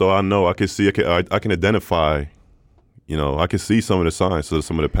that. So I know, I can see, I can identify, you know, I can see some of the signs, so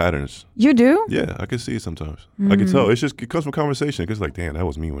some of the patterns. You do? Yeah, I can see it sometimes. I can tell. It comes from conversation, because like, damn, that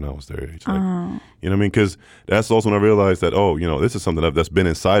was me when I was their age. Like, you know what I mean? Because that's also when I realized that, oh, you know, this is something that's been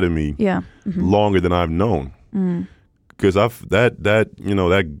inside of me longer than I've known. Because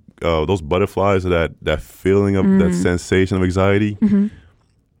those butterflies, that feeling of that sensation of anxiety,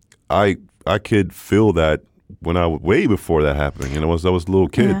 I could feel that when way before that happened. You know, I was a little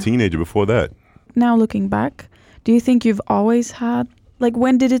kid, teenager before that. Now looking back, do you think you've always had, like,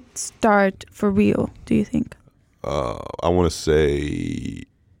 when did it start for real, do you think? I want to say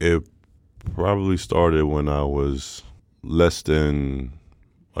it probably started when I was less than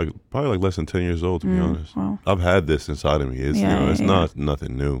 10 years old, to be honest. Wow. I've had this inside of me. It's not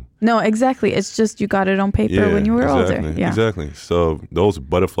nothing new. No, exactly. It's just you got it on paper when you were older. Yeah, exactly. So those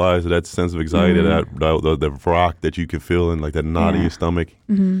butterflies, that sense of anxiety, the rock that you can feel in, like that knot in your stomach,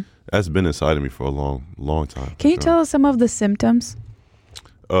 that's been inside of me for a long time. Can you tell us some of the symptoms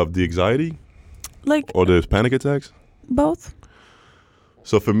of the anxiety, like, or the panic attacks? Both.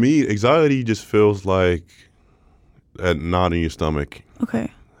 So for me, anxiety just feels like that knot in your stomach.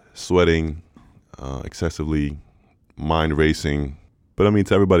 Okay. Sweating excessively, mind racing. But I mean,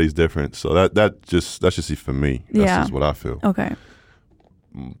 to everybody's different. So that's just it for me. That's just what I feel. Okay.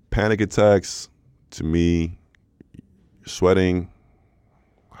 Panic attacks, to me, sweating,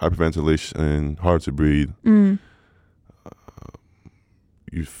 hyperventilation, hard to breathe. You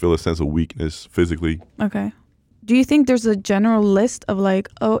feel a sense of weakness physically. Okay. Do you think there's a general list of, like,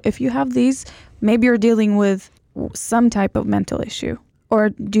 oh, if you have these, maybe you're dealing with some type of mental issue? Or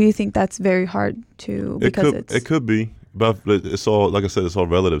do you think that's very hard to, because it could be, but it's all, like I said, it's all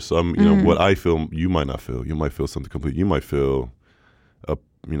relative. So you know, what I feel, you might not feel. You might feel something complete. You might feel a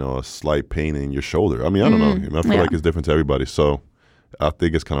slight pain in your shoulder. I mean, I don't know. I mean, I feel like it's different to everybody. So I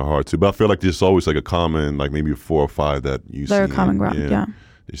think it's kind of hard too. But I feel like there's always like a common, like maybe 4 or 5 that you see. They're a common ground. Yeah.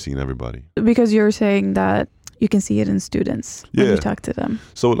 You're seeing everybody. Because you're saying that you can see it in students when you talk to them.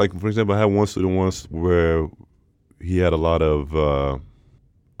 So, like, for example, I had one student once where he had a lot of,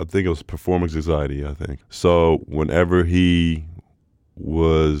 I think it was performance anxiety, I think. So whenever he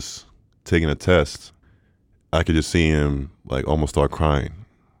was taking a test, I could just see him, like, almost start crying.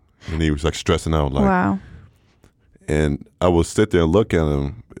 And he was, like, stressing out. Like, wow. And I would sit there and look at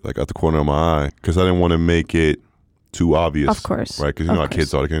him, like, out the corner of my eye, because I didn't want to make it too obvious. Of course. Right? Because, you know, how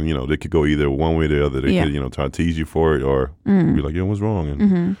kids are, they could go either one way or the other. They could, try to tease you for it, or be like, what's wrong?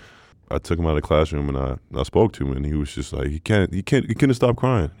 And I took him out of the classroom, and I spoke to him, and he was just like, he couldn't stop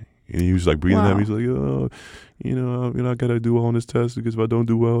crying. And he was like breathing at me. He's like, oh, I got to do well on this test, because if I don't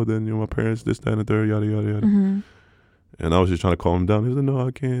do well, then, my parents, this, that, and the third, yada, yada, yada. And I was just trying to calm him down. He was like, no,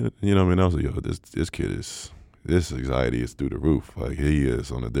 I can't. You know what I mean? I was like, this kid this anxiety is through the roof. Like, he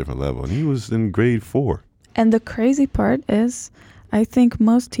is on a different level. And he was in grade 4. And the crazy part is, I think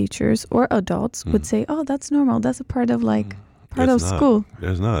most teachers or adults would say, oh, that's normal. That's a part of, like, school.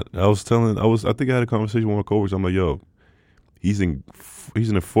 That's not. I think I had a conversation with my coworkers. I'm like, yo, he's in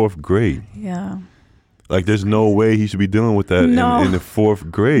the 4th grade. Yeah. Like, there's no way he should be dealing with that in the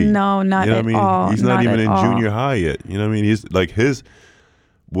 4th grade. No, not at all. He's not even in junior high yet. You know what I mean? He's like,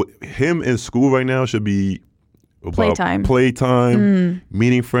 him in school right now should be about playtime,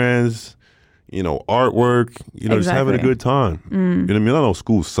 meeting friends, artwork, just having a good time. You know what I mean? I know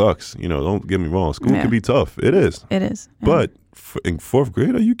school sucks. Don't get me wrong. School can be tough. It is. It is. Yeah. But in 4th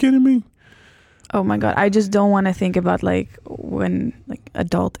grade, are you kidding me? Oh my God! I just don't want to think about, like, when, like,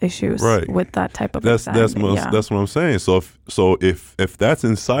 adult issues with that type of that's what I'm saying. So if that's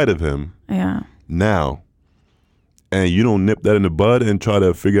inside of him, now, and you don't nip that in the bud and try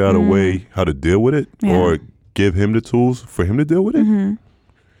to figure out a way how to deal with it, or give him the tools for him to deal with it.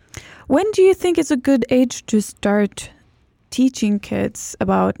 When do you think is a good age to start teaching kids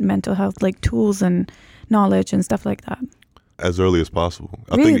about mental health, like tools and knowledge and stuff like that? As early as possible.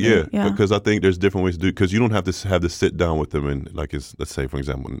 I really? think, because I think there's different ways to do it, because you don't have to sit down with them and, like, let's say, for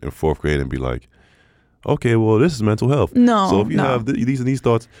example, in 4th grade and be like, okay, well, this is mental health. No. So if you have these and these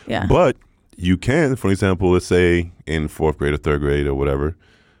thoughts, but you can, for example, let's say in 4th grade or 3rd grade or whatever,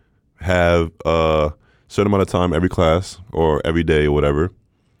 have a certain amount of time every class or every day or whatever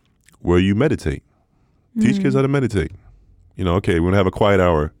where you meditate. Teach kids how to meditate. Okay, we're going to have a quiet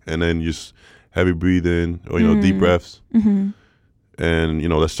hour, and then just heavy breathing or, deep breaths. And,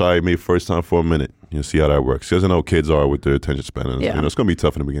 let's try maybe first time for a minute. See how that works. Because I know kids are with their attention span. And, it's going to be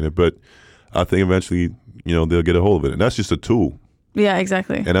tough in the beginning. But I think eventually, they'll get a hold of it. And that's just a tool. Yeah,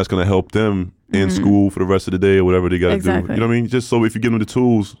 exactly. And that's going to help them in school for the rest of the day or whatever they got to do. You know what I mean? Just so if you give them the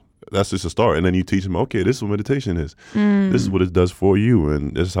tools, that's just a start. And then you teach them, okay, this is what meditation is. This is what it does for you.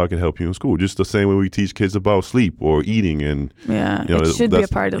 And this is how it can help you in school. Just the same way we teach kids about sleep or eating. And it should be a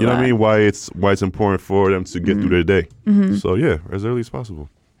part of that. You know what I mean? Why it's important for them to get through their day. So yeah, as early as possible.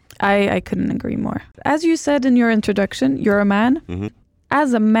 I couldn't agree more. As you said in your introduction, you're a man.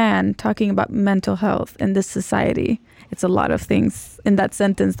 As a man talking about mental health in this society, it's a lot of things in that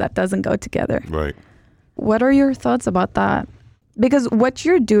sentence that doesn't go together. Right. What are your thoughts about that? Because what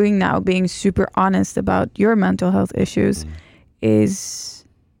you're doing now, being super honest about your mental health issues, is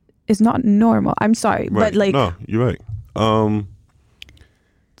not normal. I'm sorry, right. but no, you're right.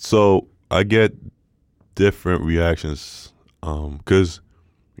 So I get different reactions because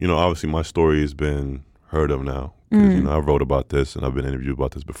obviously my story has been heard of now. Because I wrote about this and I've been interviewed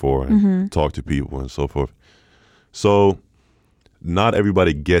about this before and talked to people and so forth. So not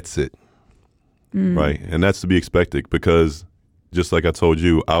everybody gets it, right? And that's to be expected because just like I told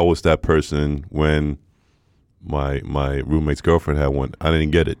you, I was that person when my roommate's girlfriend had one. I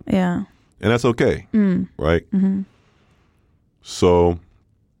didn't get it. Yeah. And that's okay, right? So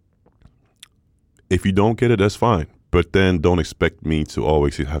if you don't get it, that's fine. But then don't expect me to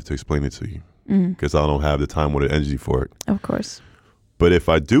always have to explain it to you because I don't have the time or the energy for it. Of course. But if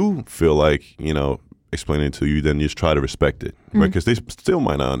I do feel like, explaining it to you, then just try to respect it, right? Because they still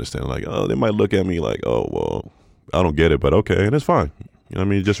might not understand. Like, they might look at me like, oh, well, I don't get it, but okay, and it's fine. You know what I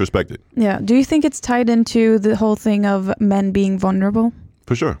mean? Just respect it. Yeah. Do you think it's tied into the whole thing of men being vulnerable?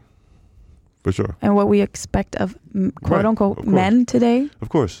 For sure. And what we expect of quote unquote men today? Of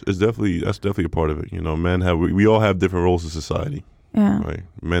course. That's definitely a part of it. Men we all have different roles in society. Yeah. Right.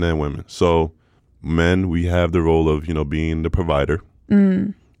 Men and women. So men, we have the role of, being the provider,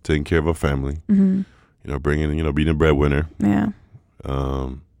 taking care of our family, bringing, being a breadwinner. Yeah.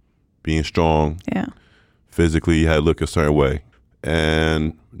 Being strong. Yeah. Physically, you had to look a certain way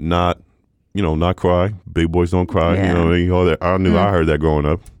and not cry. Big boys don't cry. Yeah. I heard that growing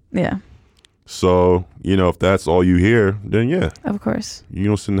up. Yeah. So, if that's all you hear, then yeah. Of course. You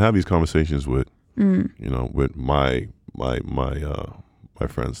don't sit and have these conversations with, with my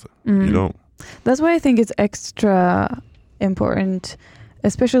friends. You don't. That's why I think it's extra important,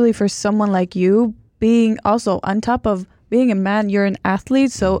 especially for someone like you, being also on top of being a man, you're an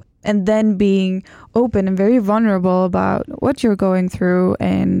athlete. So, and then being open and very vulnerable about what you're going through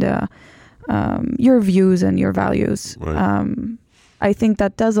and your views and your values. Right. I think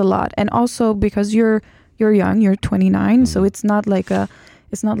that does a lot. And also because you're young, you're 29, so it's not like a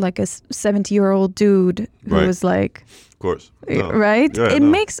 70-year-old dude who is like, of course, no. Right? Yeah, it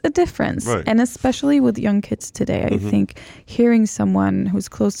makes a difference. Right. And especially with young kids today, I think hearing someone who's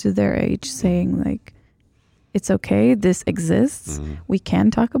close to their age saying like, it's okay, this exists, we can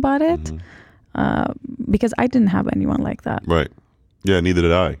talk about it, because I didn't have anyone like that. Right. Yeah, neither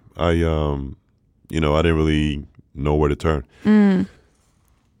did I. I didn't really know where to turn.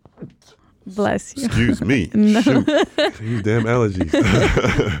 Bless you. Excuse me. No. Shoot. These damn allergies.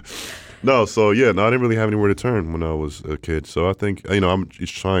 No, so I didn't really have anywhere to turn when I was a kid. So I think, I'm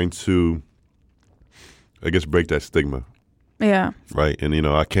just trying to, I guess, break that stigma. Yeah. Right. And,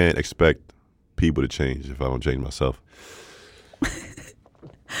 I can't expect people to change if I don't change myself.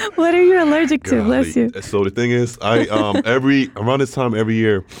 What are you allergic to? Golly. Bless you. So the thing is, I around this time every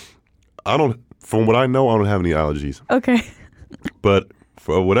year, from what I know, I don't have any allergies. Okay. But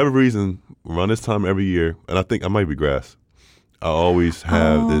for whatever reason, around this time every year, and I think I might be grass, I always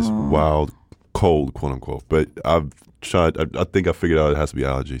have this wild cold, quote unquote. But I've tried. I think I figured out it has to be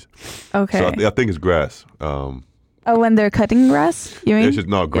allergies. Okay. So I think it's grass. When they're cutting grass, you mean? It's just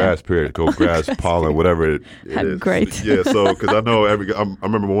grass. Period. Go grass, pollen, whatever it is. Great. Yeah. So because I know I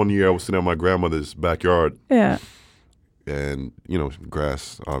remember one year I was sitting in my grandmother's backyard. Yeah. And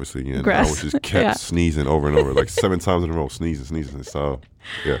grass, obviously, and grass. I was just kept sneezing over and over, like 7 times in a row, sneezing. So,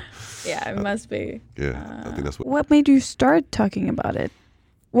 yeah. Yeah, it must be. Yeah, I think that's what. What made you start talking about it?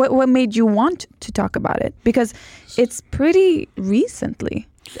 What made you want to talk about it? Because it's pretty recently,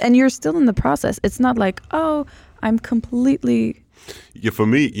 and you're still in the process. It's not like, oh, I'm completely. Yeah, for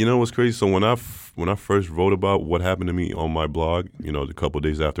me, what's crazy? So when I first wrote about what happened to me on my blog, a couple of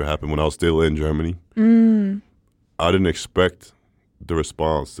days after it happened, when I was still in Germany. I didn't expect the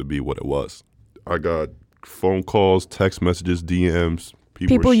response to be what it was. I got phone calls, text messages, DMs.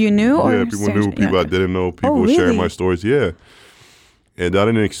 People you knew? Yeah, people knew, people I didn't know, people were sharing my stories. Yeah. And I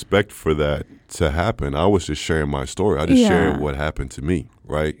didn't expect for that to happen. I was just sharing my story. I just shared what happened to me,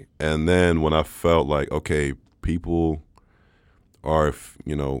 right? And then when I felt like, okay, people are,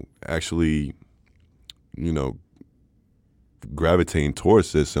 actually, gravitating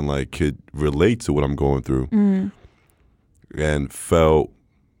towards this and like could relate to what I'm going through and felt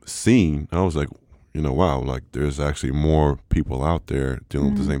seen, I was like, wow, like there's actually more people out there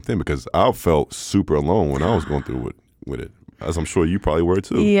dealing with the same thing, because I felt super alone when I was going through with it. As I'm sure you probably were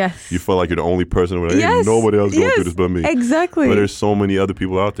too. Yes. You felt like you're the only person over there. Ain't nobody else going through this but me. Exactly. But there's so many other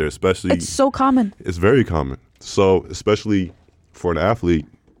people out there, especially. It's so common. It's very common. So especially for an athlete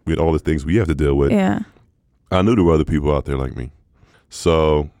with all the things we have to deal with. Yeah. I knew there were other people out there like me.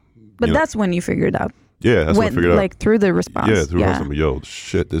 So. But that's when you figured out. Yeah, that's when I figured out. Like through the response. Yeah, through the response. Yo,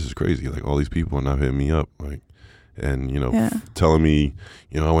 shit, this is crazy. Like all these people are now hitting me up. Like, and, telling me,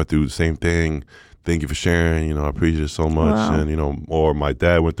 I went through the same thing. Thank you for sharing. I appreciate it so much. Wow. And, or my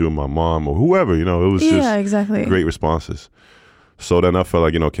dad went through it, my mom, or whoever, it was just exactly. great responses. So then I felt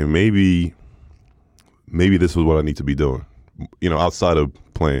like, okay, maybe this is what I need to be doing, outside of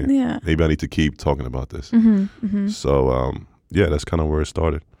playing. Yeah. Maybe I need to keep talking about this. So, that's kind of where it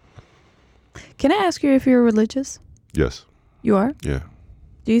started. Can I ask you if you're religious? Yes. You are? Yeah.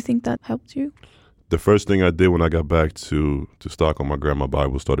 Do you think that helped you? The first thing I did when I got back to Stockholm, I grabbed my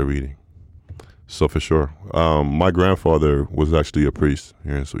Bible, started reading. So for sure. My grandfather was actually a priest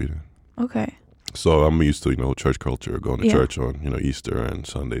here in Sweden. Okay. So I'm used to, church culture, going to church on, Easter and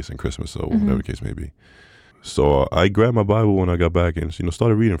Sundays and Christmas, or whatever the case may be. So I grabbed my Bible when I got back and,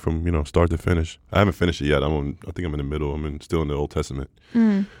 started reading from, start to finish. I haven't finished it yet. I think I'm in the middle. Still in the Old Testament.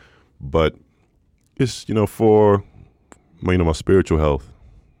 But it's, for my spiritual health.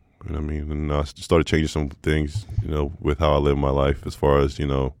 You know what I mean? And I started changing some things, with how I live my life as far as,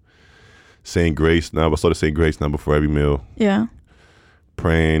 saying grace now. I started saying grace now before every meal. Yeah.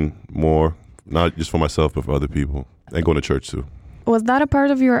 Praying more, not just for myself, but for other people. And going to church too. Was that a part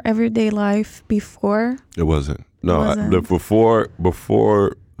of your everyday life before? It wasn't. No,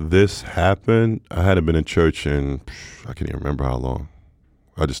 before this happened, I hadn't been in church in, I can't even remember how long.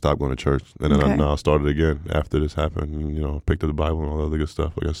 I just stopped going to church. And then I started again after this happened. And, picked up the Bible and all that other good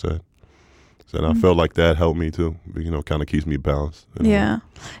stuff, like I said. And I felt like that helped me too. Kind of keeps me balanced. Yeah.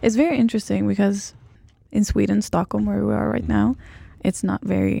 It's very interesting because in Sweden, Stockholm, where we are right now, it's not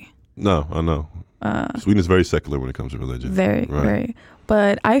very... No, I know. Sweden is very secular when it comes to religion. Very, very.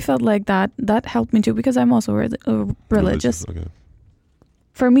 But I felt like that helped me too, because I'm also religious. Okay.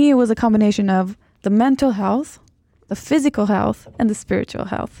 For me, it was a combination of the mental health, the physical health, and the spiritual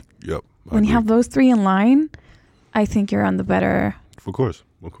health. Yep. When you have those three in line, I think you're on the better... Of course,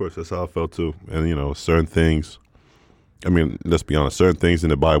 that's how I felt too. And certain things, let's be honest, certain things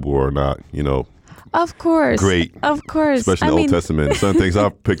in the Bible are not, of course, great. Of course, especially in the Old Testament. Certain things I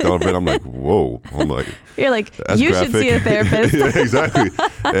picked out of it, I'm like, whoa. I'm like, you're like, you graphic. should see a therapist. Yeah, exactly.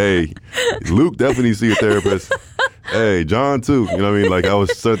 Hey, Luke definitely needs to see a therapist. Hey, John too. You know what I mean? Like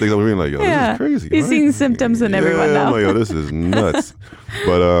certain things I'm reading, like, yo, this is crazy. You're seeing symptoms in everyone now. I'm like, yo, this is nuts.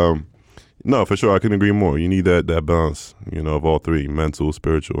 But no, for sure, I couldn't agree more. You need that balance, of all three: mental,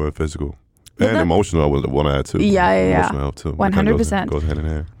 spiritual, and physical. And emotional, I was the one I had too. Yeah. Emotional health too. 100%. Goes hand in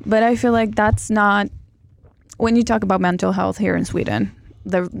hand. But I feel like that's not, when you talk about mental health here in Sweden,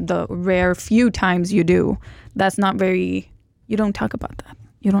 the rare few times you do, that's not very, you don't talk about that.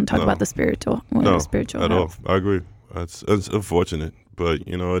 You don't talk about the spiritual spiritual at health. all. I agree. It's unfortunate, but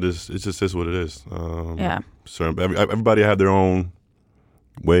it just is what it is. Everybody have their own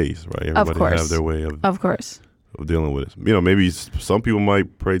ways, right? Everybody have their way of dealing with it. Maybe some people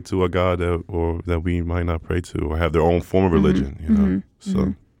might pray to a God that we might not pray to, or have their own form of religion.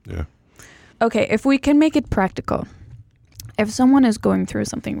 Yeah. Okay, if we can make it practical, if someone is going through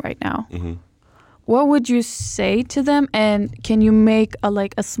something right now, what would you say to them? And can you make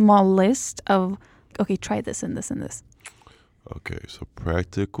a small list of, okay, try this and this and this? Okay, so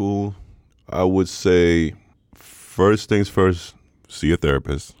practical, I would say first things first, see a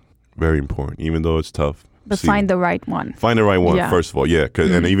therapist. Very important, even though it's tough. But find the right one. Find the right one, first of all, yeah.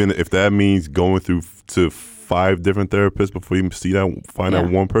 And even if that means going through to 5 different therapists before you find that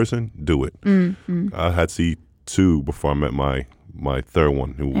one person, do it. I had to see 2 before I met my third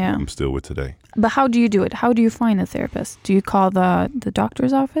one, who I'm still with today. But how do you do it? How do you find a therapist? Do you call the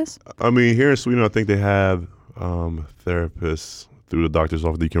doctor's office? Here in Sweden, I think they have therapists through the doctor's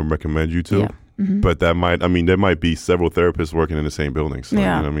office that you can recommend you to. Yeah. But there might be several therapists working in the same building. So,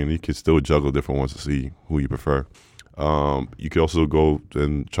 you can still juggle different ones to see who you prefer. You could also go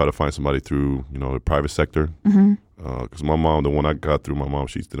and try to find somebody through, the private sector. Because my mom, the one I got through my mom,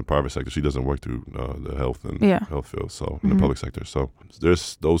 she's in the private sector. She doesn't work through the health and health field, so in the public sector. So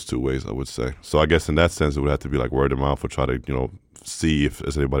there's those two ways, I would say. So I guess in that sense, it would have to be like word of mouth or try to, see if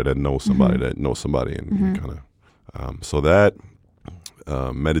there's anybody that knows somebody that knows somebody and kind of. So that,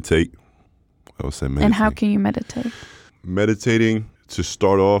 meditate, I would say meditate. And how can you meditate? Meditating, to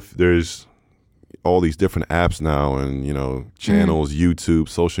start off, there's all these different apps now and, channels, YouTube,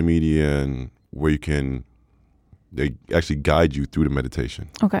 social media, and where they actually guide you through the meditation.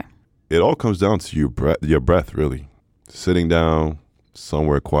 Okay. It all comes down to your breath, really. Sitting down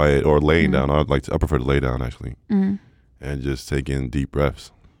somewhere quiet or laying down. I prefer to lay down, actually. And just taking deep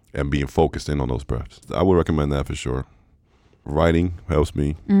breaths and being focused in on those breaths. I would recommend that for sure. Writing helps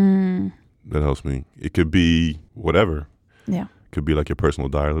me. That helps me. It could be whatever. Yeah. It could be like your personal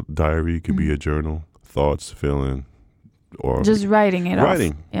diary. It could be a journal, thoughts, feeling, or just writing it off.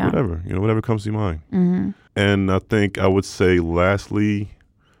 Yeah. Whatever. Whatever comes to your mind. And I think I would say lastly,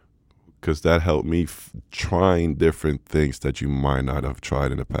 because that helped me trying different things that you might not have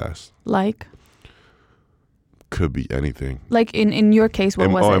tried in the past. Like? Could be anything. Like in your case, what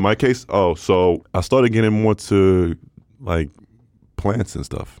was it? In my case? So I started getting more to like plants and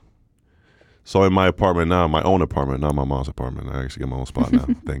stuff. So in my apartment now, my own apartment, not my mom's apartment. I actually got my own spot now.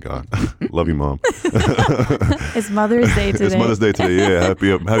 Thank God. Love you, Mom. It's Mother's Day today. It's Mother's Day today. Yeah,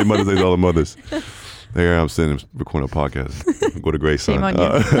 happy Mother's Day to all the mothers. Here I'm sitting recording a podcast. Go to Grace, son. Shame on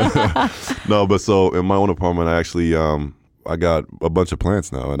you. No, but so in my own apartment, I actually I got a bunch of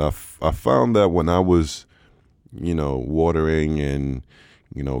plants now, and I found that when I was, watering and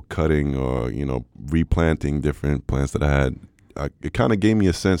cutting or replanting different plants that I had, it kind of gave me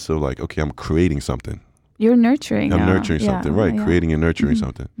a sense of like, okay, I'm creating something. You're nurturing. I'm nurturing something, right? Yeah. Creating and nurturing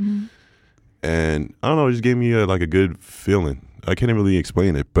something. And I don't know, it just gave me a good feeling. I can't really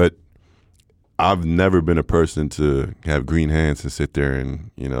explain it, but I've never been a person to have green hands and sit there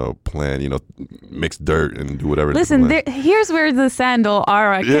and, plant, mix dirt and do whatever. Listen, here's where the sandal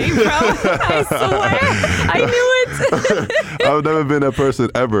aura came from. I swear. I knew it. I've never been that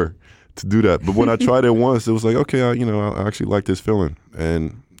person ever to do that. But when I tried it once, it was like, okay, I actually like this feeling.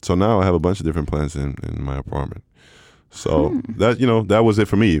 And so now I have a bunch of different plants in my apartment. So that was it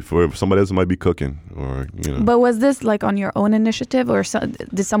for me. For somebody else, it might be cooking or But was this like on your own initiative, or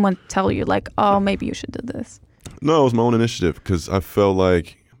did someone tell you like, oh, maybe you should do this? No, it was my own initiative because I felt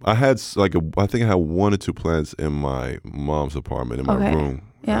like I had I think I had 1 or 2 plants in my mom's apartment in my room.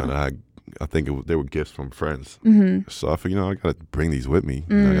 Yeah. And I think they were gifts from friends. So I figured, I got to bring these with me.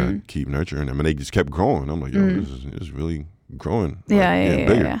 I got to keep nurturing them, and they just kept growing. I'm like, yo, this is really growing.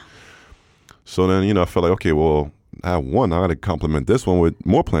 Yeah. So then I felt like, okay, well, I have one. I got to complement this one with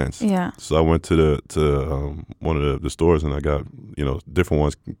more plants. Yeah. So I went to one of the stores and I got different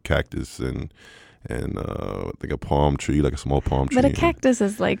ones, cactus and I think a palm tree, like a small palm tree. But a cactus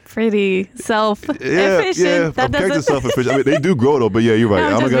is like pretty self-efficient. Yeah, cactus self-efficient. I mean, they do grow though. But yeah, you're right.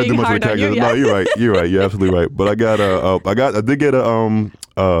 I'm not gonna do much with cactus. No, you're right. You're absolutely right. But I did get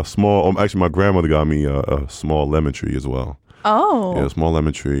a small. Actually, my grandmother got me a small lemon tree as well. Oh. Yeah, a small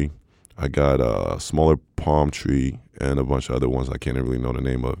lemon tree. I got a smaller palm tree and a bunch of other ones I can't really know the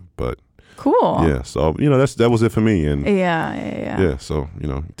name of, but cool. Yeah, so that was it for me, and yeah. So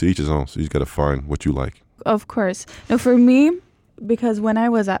to each his own. So you just got to find what you like. Of course. No, for me, because when I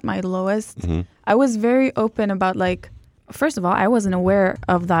was at my lowest, I was very open about like. First of all, I wasn't aware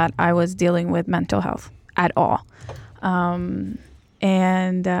of that I was dealing with mental health at all, and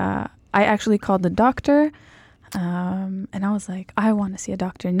I actually called the doctor. And I was like, I want to see a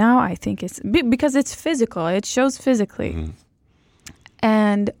doctor now. I think it's because it's physical. It shows physically.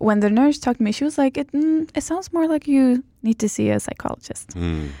 And when the nurse talked to me, she was like, it sounds more like you need to see a psychologist.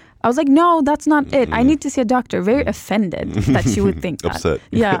 I was like, no, that's not it. I need to see a doctor. Very offended that she would think that. Upset.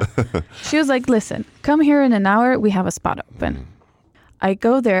 Yeah. She was like, listen, come here in an hour. We have a spot open. I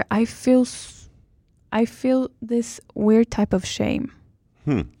go there. I feel this weird type of shame.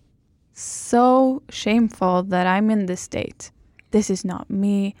 So shameful that I'm in this state. This is not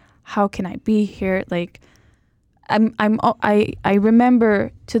me. How can I be here? Like, I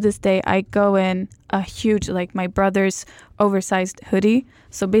remember to this day, I go in a huge, like my brother's oversized hoodie.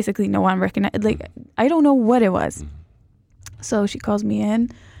 So basically no one recognized, like, I don't know what it was. So she calls me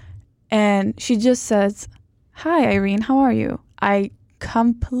in and she just says, hi, Irene, how are you? I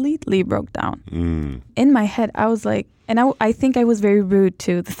completely broke down. In my head, I was like, and I think I was very rude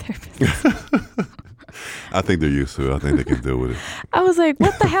to the therapist. I think they're used to it. I think they can deal with it. I was like,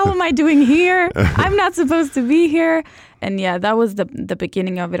 what the hell am I doing here? I'm not supposed to be here. And yeah, that was the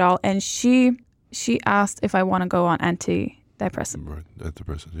beginning of it all. And she she asked if I want to go on antidepressant. Right,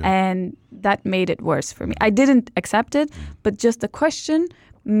 antidepressant, yeah. And that made it worse for me. I didn't accept it, but just the question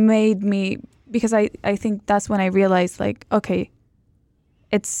made me, because I think that's when I realized, like, okay,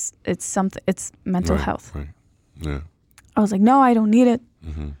 it's something, it's mental health. Right, yeah. I was like, no, I don't need it.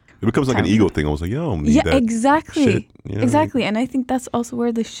 Mm-hmm. It becomes like an ego thing. I was like, yo, I don't need that. Exactly. Shit. You know exactly. And I think that's also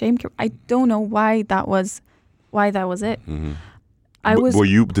where the shame came. I don't know why that was it. Mm-hmm. Were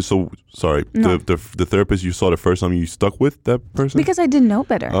you sorry? No. The therapist you saw the first time, you stuck with that person because I didn't know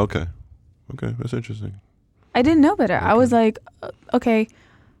better. Okay, that's interesting. I didn't know better. Okay. I was like, okay,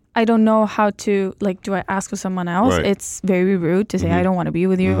 I don't know how to, like, do I ask for someone else? Right. It's very rude to say I don't want to be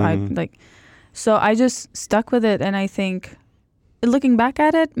with you. Mm-hmm. So I just stuck with it, and I think, looking back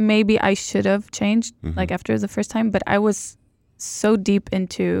at it, maybe I should have changed like after the first time, but I was so deep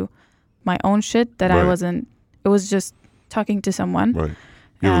into my own shit that I wasn't. It was just talking to someone. Right.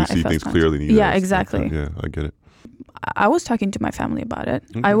 You really see things clearly. Yeah, exactly. Yeah, I get it. I was talking to my family about it.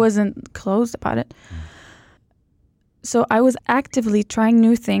 Okay. I wasn't closed about it. So I was actively trying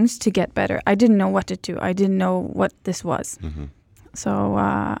new things to get better. I didn't know what to do. I didn't know what this was. Mm-hmm. So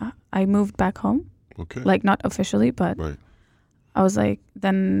I moved back home. Okay. Like, not officially, but I was like,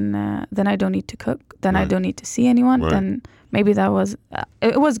 then I don't need to cook. Then I don't need to see anyone. Then maybe that was,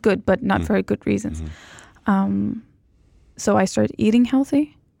 it was good, but not for good reasons. So I started eating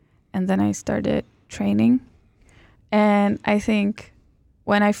healthy, and then I started training. And I think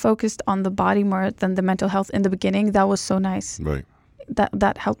when I focused on the body more than the mental health in the beginning, that was so nice. Right.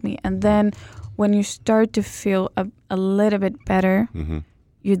 That helped me. And then when you start to feel a little bit better,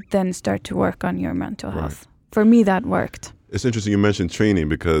 you then start to work on your mental health. For me, that worked. It's interesting you mentioned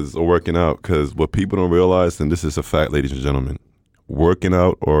training or working out, because what people don't realize, and this is a fact, ladies and gentlemen, working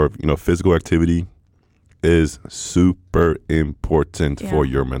out or physical activity is super important for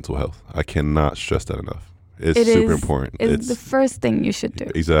your mental health. I cannot stress that enough. It's super important. It's the first thing you should do.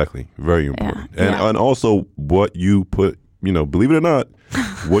 Exactly. Very important. And also what you put, believe it or not,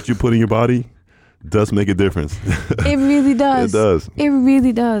 what you put in your body does make a difference. It really does. It does. It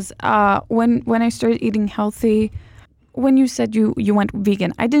really does. When I started eating healthy, when you said you went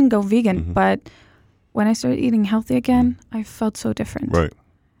vegan, I didn't go vegan, but when I started eating healthy again, I felt so different. Right.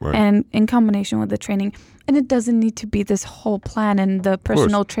 And in combination with the training, and it doesn't need to be this whole plan and the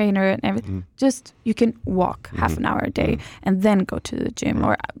personal trainer and everything. Just, you can walk half an hour a day and then go to the gym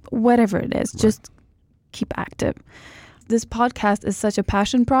or whatever it is. Just keep active. This podcast is such a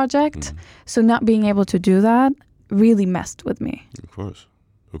passion project. So not being able to do that really messed with me. Of course.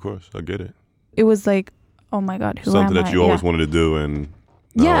 I get it. It was like, oh my God, who am I? Something that you always wanted to do, and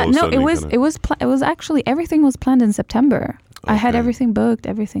it was actually, everything was planned in September. Okay. I had everything booked,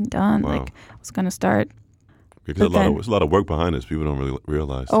 everything done. Wow. Like, I was going to start. Because there's a lot of work behind this. People don't really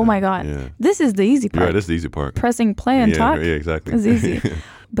realize. Oh my God. Yeah. This is the easy part. Right, this is the easy part. Pressing play and talk. Yeah, exactly. It's easy.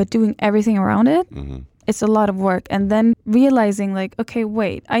 But doing everything around it, it's a lot of work. And then realizing, like, okay,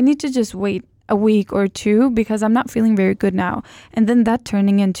 wait, I need to just wait a week or two because I'm not feeling very good now. And then that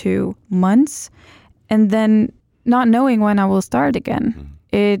turning into months, and then not knowing when I will start again.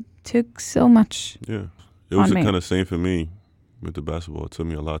 It took so much. Yeah. It was the kind of same for me with the basketball. It took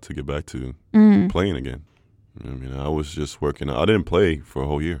me a lot to get back to playing again. I was just working out. I didn't play for a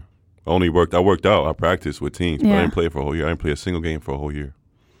whole year. I worked out. I practiced with teams, but I didn't play for a whole year. I didn't play a single game for a whole year.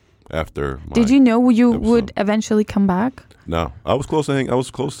 After Did you know you would eventually come back? No. I was close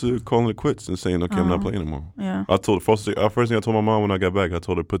to calling it quits and saying, okay, I'm not playing anymore. Yeah. I told first thing I told my mom when I got back, I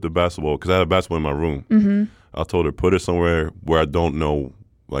told her put the basketball, because I had a basketball in my room. I told her put it somewhere where I don't know,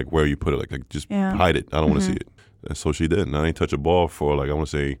 like, where you put it. Like just hide it. I don't want to see it. And so she did. And I didn't touch a ball for, like, I want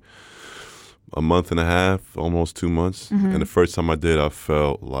to say a month and a half, almost 2 months. And the first time I did, I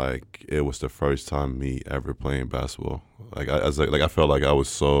felt like it was the first time me ever playing basketball. Like I felt like I was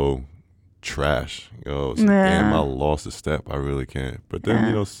so trash. Damn, I lost a step. I really can't. But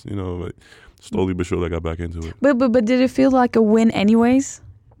then like, slowly but surely I got back into it. But did it feel like a win anyways?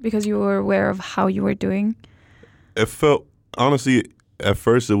 Because you were aware of how you were doing? It felt, honestly, at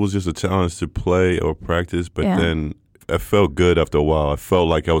first it was just a challenge to play or practice, but then it felt good after a while. I felt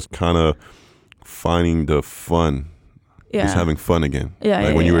like I was kind of finding the fun, just having fun again.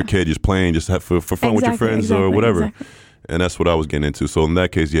 When you were a kid, just playing, just have for fun with your friends or whatever. Exactly. And that's what I was getting into. So in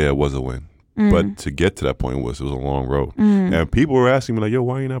that case, it was a win. But to get to that point it was a long road. And people were asking me, like, yo,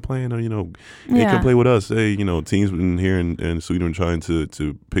 why are you not playing? Or, hey, come play with us. Hey, teams in here in Sweden trying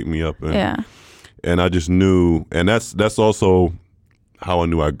to pick me up. And I just knew, and that's also how I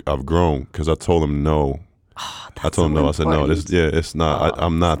knew I've grown, because I told them no I told him no. I said no. It's not.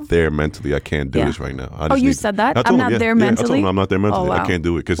 I'm not there mentally. I can't do this right now. You said that? I'm not there mentally. I told him I'm not there mentally. I can't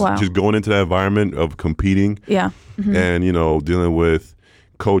do it because just going into that environment of competing, and dealing with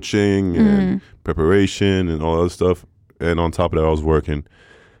coaching and preparation and all that stuff, and on top of that, I was working,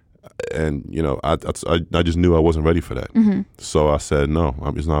 and I just knew I wasn't ready for that. So I said no.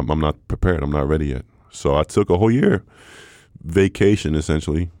 I'm not prepared. I'm not ready yet. So I took a whole year vacation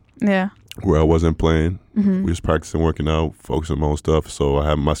essentially. Yeah. Where I wasn't playing. We was practicing, working out, focusing on my own stuff. So I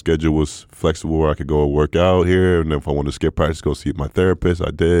had my schedule was flexible where I could go work out here, and then if I wanted to skip practice, go see my therapist,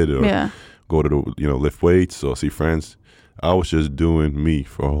 I did, or go to the lift weights or see friends. I was just doing me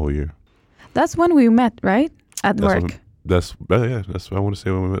for a whole year. That's when we met, right? At work. That's what I want to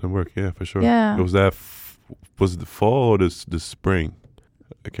say when we met at work. Yeah, for sure. Yeah. It was was it the fall or the spring?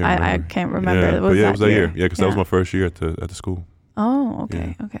 I can't remember. Yeah, it was that year. Yeah, because that was my first year at the school. Oh,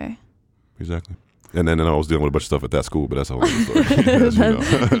 okay, okay. Exactly. And then I was dealing with a bunch of stuff at that school, but that's a whole other story.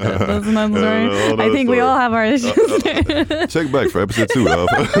 That's another story. I think we all have our issues. Check back for episode 2.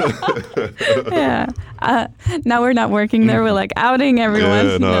 Yeah. Now we're not working there. We're like outing everyone.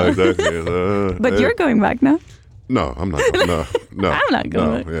 Yeah, no, exactly. But you're going back now? No, I'm not. No. I'm not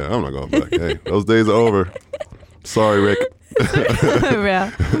going back. Yeah, I'm not going back. Hey, those days are over. Sorry, Rick.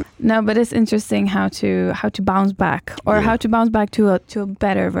 Yeah. No, but it's interesting how to bounce back, or how to bounce back to a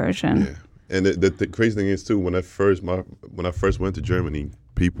better version. Yeah. And the crazy thing is too, when I first went to Germany,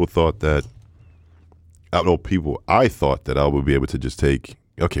 people thought that I thought that I would be able to just take,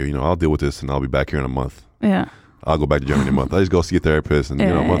 I'll deal with this and I'll be back here in a month. Yeah. I'll go back to Germany in a month. I just go see a therapist and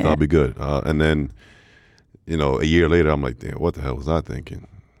a month I'll be good. And then, a year later, I'm like, damn, what the hell was I thinking?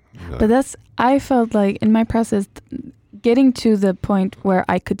 But I felt like in my process, getting to the point where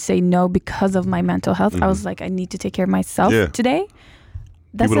I could say no because of my mental health, I was like, I need to take care of myself today.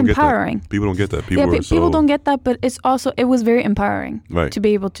 That's empowering. People don't get that. People don't get that, but it was very empowering to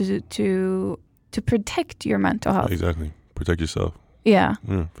be able to protect your mental health. Exactly. Protect yourself. Yeah.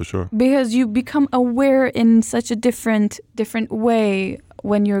 Yeah, for sure. Because you become aware in such a different way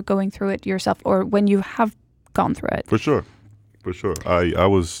when you're going through it yourself, or when you have gone through it. For sure. I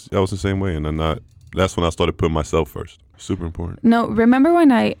was the same way, and that's when I started putting myself first. Super important. No, remember when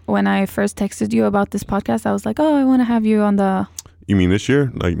I first texted you about this podcast, I was like, I want to have you on the... You mean this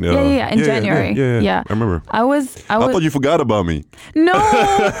year? Like in January. Yeah. I remember. I thought you forgot about me. No.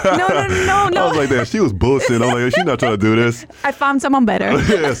 I was like, that. She was bullshitting. I'm like, she's not trying to do this. I found someone better.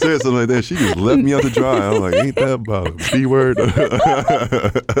 Yeah, seriously, I'm like that. She just left me out to dry. I'm like, ain't that about a B word?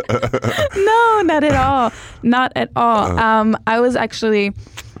 No, not at all. Not at all. I was actually.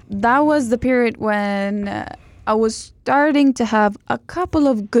 That was the period when I was starting to have a couple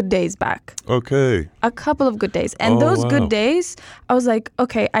of good days back. Okay. A couple of good days. And those good days, I was like,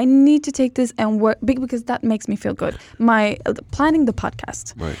 okay, I need to take this and work, because that makes me feel good. Planning the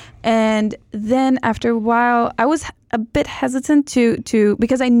podcast. Right. And then after a while, I was a bit hesitant to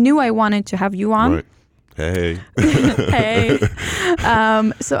because I knew I wanted to have you on. Right. Hey. Hey.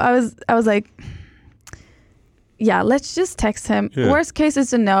 So I was like, yeah, let's just text him. Yeah. Worst case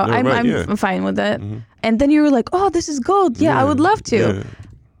is a no. I'm fine with it. Mm-hmm. And then you were like, oh, this is gold. Yeah, I would love to. Yeah.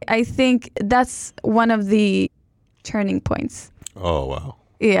 I think that's one of the turning points. Oh, wow.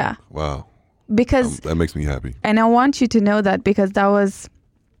 Yeah. Wow. Because that makes me happy. And I want you to know that, because that was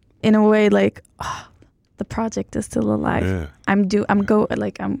in a way like, the project is still alive. Yeah. I'm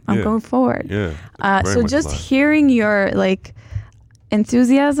going forward. Yeah. So just alive. Hearing your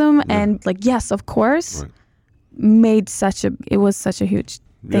enthusiasm and yes, of course. Right. It was such a huge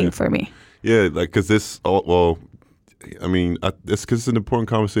thing for me. Yeah, because it's it's an important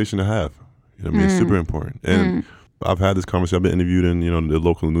conversation to have. You know what I mean? It's super important. And I've had this conversation. I've been interviewed in, the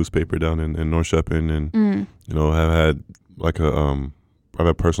local newspaper down in Norrköping, and have had I've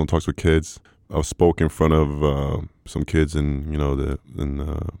had personal talks with kids. I've spoke in front of some kids in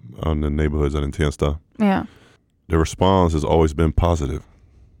the neighborhoods out in Tensta. Yeah. The response has always been positive.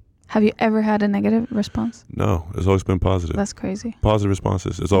 Have you ever had a negative response? No, it's always been positive. That's crazy. Positive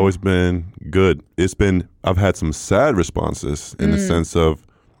responses. It's always been good. I've had some sad responses in the sense of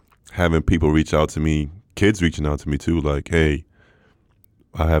having people reach out to me, kids reaching out to me too, like, hey,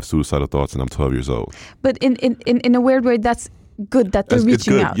 I have suicidal thoughts and I'm 12 years old. But in a weird way, that's good that they're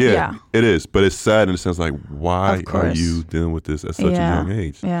reaching out. Yeah, it is. But it's sad in the sense like, why are you dealing with this at such a young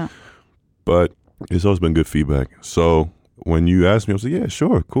age? Yeah. But it's always been good feedback. So when you asked me, I was like, yeah,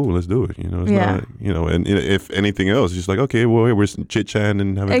 sure, cool, let's do it. It's not, and if anything else, it's just like, okay, well, we're chit-chatting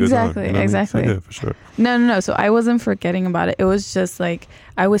and having a good time. Exactly. Yeah, for sure. No. So I wasn't forgetting about it. It was just like,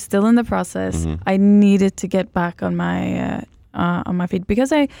 I was still in the process. I needed to get back on my feet,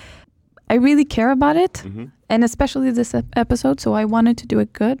 because I really care about it, and especially this episode. So I wanted to do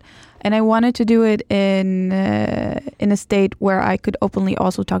it good, and I wanted to do it in a state where I could openly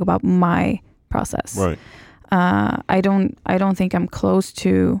also talk about my process. Right. I don't think I'm close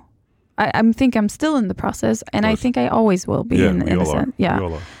to. I think I'm still in the process, and I think I always will be. In a sense.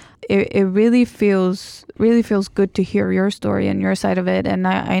 Yeah. It really feels good to hear your story and your side of it, and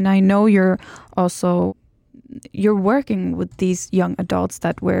I know you're working with these young adults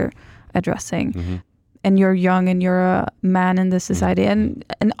that we're addressing, and you're young and you're a man in this society, and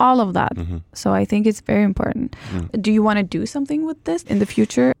all of that. So I think it's very important. Do you want to do something with this in the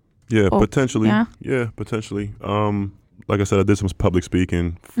future? Yeah, potentially. Yeah, potentially. Like I said, I did some public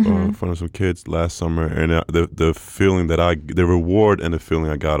speaking in front of some kids last summer, and the feeling the reward and the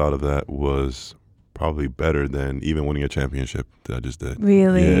feeling I got out of that was probably better than even winning a championship that I just did.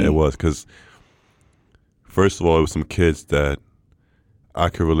 Really? Yeah, it was, because first of all, it was some kids that I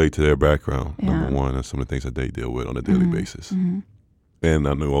could relate to their background, number one, and some of the things that they deal with on a daily basis. And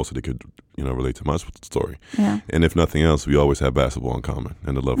I knew also they could, relate to my story. Yeah. And if nothing else, we always have basketball in common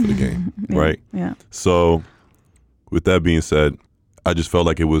and the love for the game, right? Yeah. So with that being said, I just felt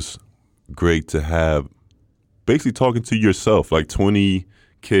like it was great to have basically talking to yourself, like 20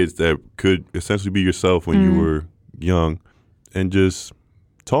 kids that could essentially be yourself when you were young, and just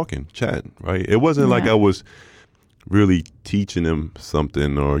talking, chatting, right? It wasn't like I was really teaching them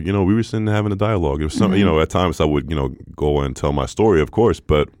something, or, we were sitting having a dialogue. There was some, at times I would, go and tell my story, of course,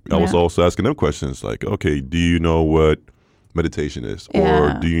 but I was also asking them questions like, okay, do you know what meditation is?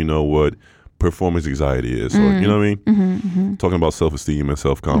 Or do you know what performance anxiety is? Or, you know what I mean? Talking about self-esteem and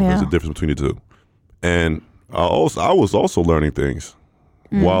self-confidence, the difference between the two. And I was also learning things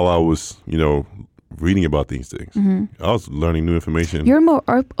while I was, reading about these things. I was learning new information. You're more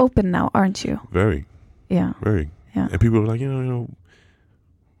open now, aren't you? Very. Yeah. Very. Yeah. And people were like, you're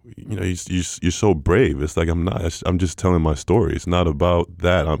so brave. It's like, I'm not. I'm just telling my story. It's not about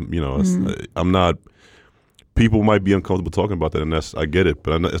that. I'm not. People might be uncomfortable talking about that, and I get it.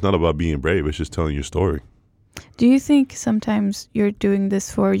 But it's not about being brave. It's just telling your story. Do you think sometimes you're doing this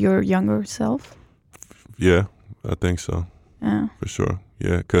for your younger self? Yeah, I think so. Yeah, for sure.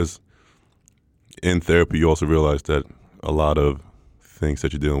 Yeah, because in therapy, you also realize that a lot of things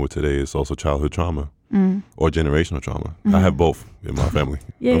that you're dealing with today is also childhood trauma. Or generational trauma. I have both in my family.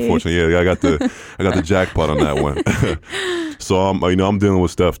 Unfortunately, I got the jackpot on that one. So I'm dealing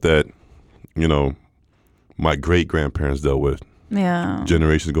with stuff that, my great grandparents dealt with. Yeah.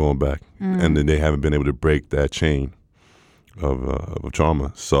 Generations going back, and then they haven't been able to break that chain of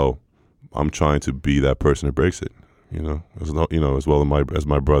trauma. So I'm trying to be that person that breaks it. As well as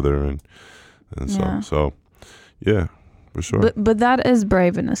my brother and so yeah. For sure. But that is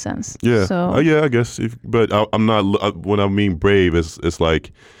brave in a sense. Yeah. So I guess. But I'm not. When I mean brave, it's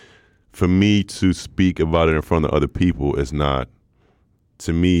like, for me to speak about it in front of other people is not.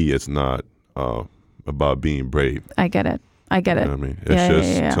 To me, it's not about being brave. I get it. You know what I mean?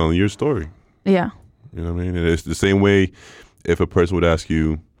 It's just telling your story. Yeah. You know what I mean? And it's the same way if a person would ask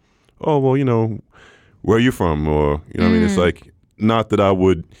you, "Oh, well, where are you from?" Or what I mean? It's like, not that I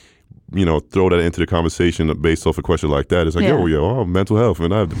would, throw that into the conversation based off a question like that. It's like, mental health,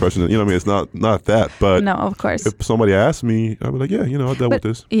 and I have depression. I mean, it's not that. But no, of course. If somebody asked me, I'd be like, yeah, I dealt with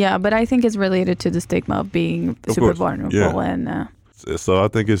this. Yeah, but I think it's related to the stigma of being super vulnerable. And so I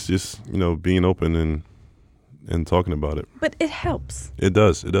think it's just, being open and talking about it. But it helps. It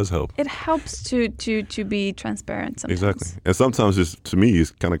does help. It helps to be transparent sometimes. Exactly. And sometimes, just to me,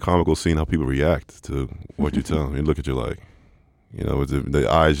 it's kind of comical seeing how people react to what you tell them. You look at you like, with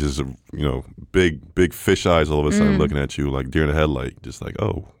the eyes just, big fish eyes all of a sudden looking at you like deer in the headlight, just like,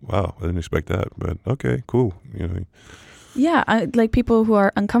 oh, wow, I didn't expect that. But okay, cool. Yeah, like people who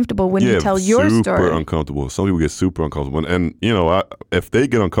are uncomfortable when you tell your story. Super uncomfortable. Some people get super uncomfortable. And if they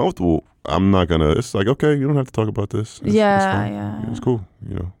get uncomfortable, I'm not going to, it's like, okay, you don't have to talk about this. It's cool,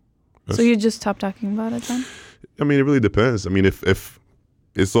 So you just stop talking about it then? I mean, it really depends. I mean, if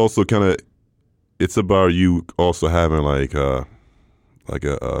it's also kind of, it's about you also having like a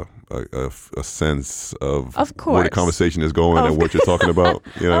sense of where the conversation is going and what you're talking about.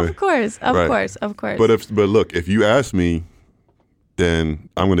 Of course. But look, if you ask me, then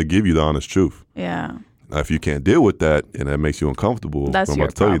I'm going to give you the honest truth. Yeah. Now, if you can't deal with that and that makes you uncomfortable, that's I'm your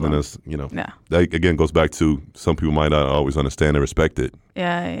about to tell problem. you, then that again goes back to some people might not always understand and respect it.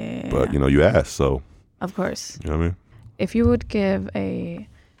 Yeah. But you ask, so. Of course. You know what I mean? If you would give a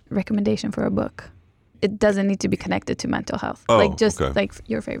recommendation for a book, it doesn't need to be connected to mental health. Like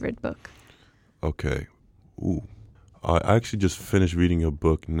your favorite book. Okay. Ooh. I actually just finished reading a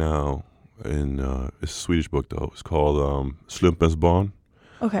book now, it's a Swedish book though. It's called Slumpens barn.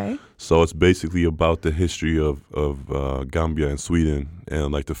 Okay. So it's basically about the history of Gambia and Sweden,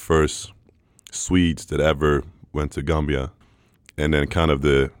 and like the first Swedes that ever went to Gambia, and then kind of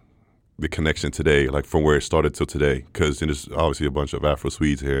the connection today, like from where it started till today, because there's obviously a bunch of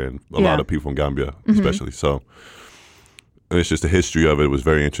Afro-Swedes here and a lot of people from Gambia, especially. So and it's just the history of it was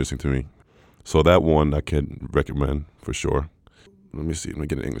very interesting to me. So that one I can recommend for sure. Let me see. Let me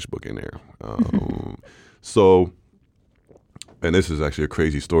get an English book in there. So, and this is actually a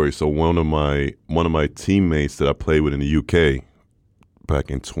crazy story. So one of my teammates that I played with in the UK back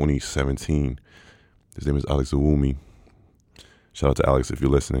in 2017, his name is Alex Awumi. Shout out to Alex if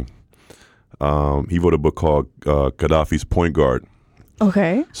you're listening. He wrote a book called Gaddafi's Point Guard.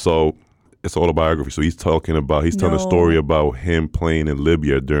 Okay. So it's autobiography. So he's telling a story about him playing in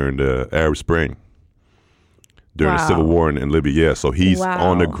Libya during the Arab Spring, during the civil war in Libya. Yeah. So he's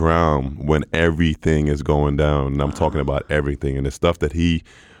on the ground when everything is going down. And I'm talking about everything. And the stuff that he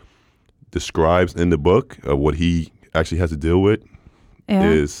describes in the book of what he actually has to deal with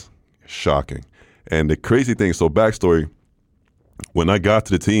is shocking. And the crazy thing, so backstory, when I got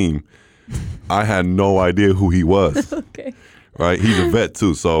to the team, I had no idea who he was. Okay. Right, he's a vet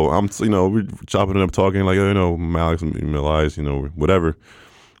too, so I'm, we're chopping it up, talking like, Alex and Elias, whatever.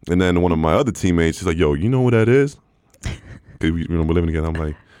 And then one of my other teammates, he's like, "Yo, you know what that is?" Cause we're living together. I'm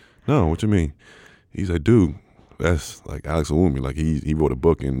like, "No, what you mean?" He's like, "Dude, that's like Alex Awumi. Like he wrote a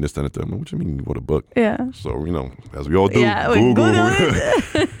book and this, that, and that." I'm like, "What you mean he wrote a book?" Yeah. So as we all do, Google.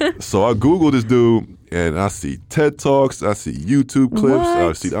 So I Googled this dude. And I see TED Talks, I see YouTube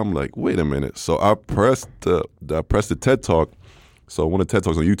clips. I'm like, wait a minute. So I pressed the TED Talk. So one of the TED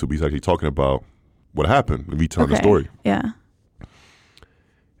Talks on YouTube, he's actually talking about what happened and retelling the story. Yeah.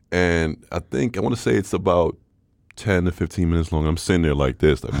 And I want to say it's about 10 to 15 minutes long. I'm sitting there like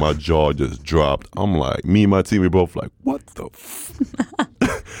this, like my jaw just dropped. I'm like, me and my team, we both like, what the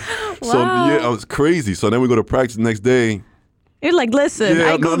So yeah, it was crazy. So then we go to practice the next day. You're like, listen,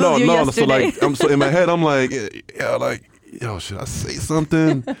 I Googled you yesterday. So in my head, I'm like, should I say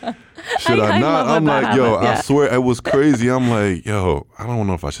something? Should I not? I'm like, I swear it was crazy. I'm like, I don't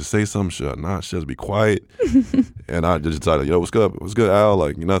know if I should say something. Should I not? Should I just be quiet? And I just decided, what's good, Al?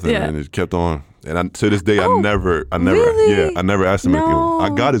 Like nothing, and it kept on. And to this day, I never asked him anything. I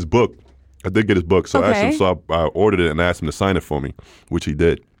got his book. I did get his book, so I asked him. So I ordered it and asked him to sign it for me, which he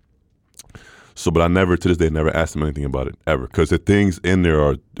did. So, but I never, to this day, never asked him anything about it, ever. Because the things in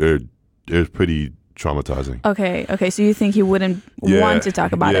there they're pretty traumatizing. Okay. So you think he wouldn't want to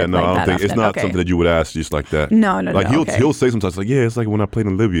talk about it no, like I don't that think often. It's not something that you would ask just like that. No. Like he'll say sometimes, like, it's like when I played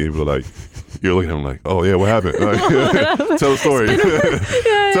in Libya. And like, you're looking at him like, oh, yeah, what happened? Like, tell the story.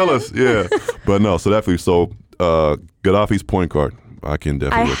 Tell us, But no, so definitely, Gaddafi's Point Guard. I can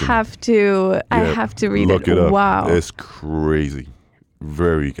definitely I have to read look it up. Wow. It's crazy.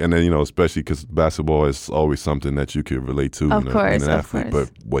 Very, and then especially because basketball is always something that you could relate to in an athlete. But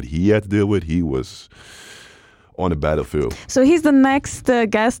what he had to deal with, he was on the battlefield. So he's the next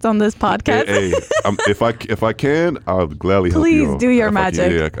guest on this podcast. Hey, if I can, I'll gladly help you. Please do your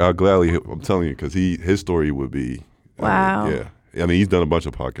magic. I'll gladly. I'm telling you, because his story would be wow. I mean, he's done a bunch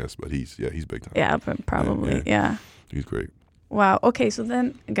of podcasts, but he's big time. Yeah, probably. Yeah. He's great. Wow. Okay, so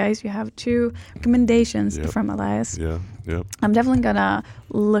then, guys, you have 2 recommendations from Elias. Yeah. I'm definitely going to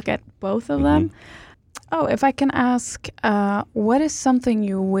look at both of them. Oh, if I can ask, what is something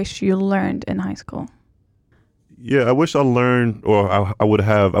you wish you learned in high school? Yeah, I wish I learned, or I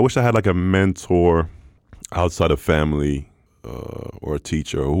wish I had like a mentor outside of family or a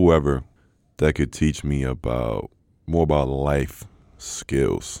teacher or whoever that could teach me more about life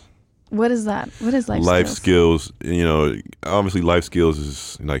skills. What is that? What is life skills? Obviously life skills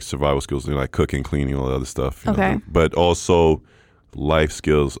is like survival skills, like cooking, cleaning, all that other stuff. But also life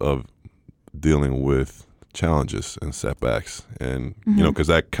skills of dealing with challenges and setbacks, and because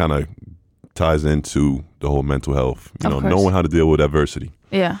that kind of ties into the whole mental health. Knowing how to deal with adversity.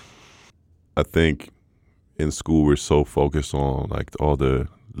 Yeah. I think in school we're so focused on like all the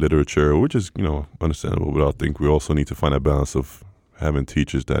literature, which is understandable, but I think we also need to find a balance of having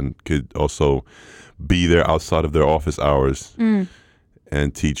teachers that could also be there outside of their office hours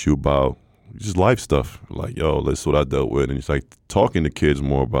and teach you about just life stuff. Like, this is what I dealt with. And it's like talking to kids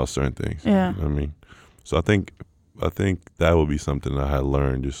more about certain things. Yeah. You know what I mean? So I think that would be something that I had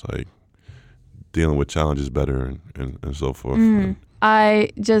learned, just like dealing with challenges better and so forth. I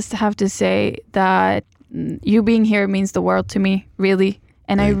just have to say that you being here means the world to me, really.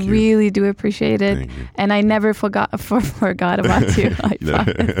 And Thank I you. really do appreciate it. Thank you. And I never forgot about you. I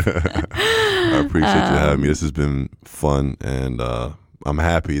promise. I appreciate you having me. This has been fun. And I'm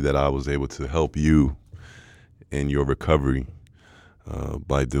happy that I was able to help you in your recovery.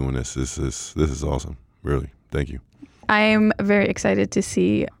 by doing this. This is awesome. Really, thank you. I'm very excited to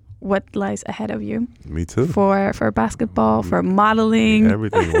see what lies ahead of you. Me too. For basketball, for modeling,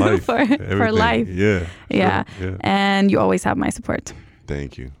 everything, life, for life. Yeah. Yeah. Sure. Yeah. And you always have my support.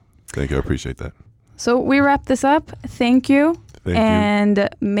 Thank you. I appreciate that. So we wrap this up. Thank you. Thank you.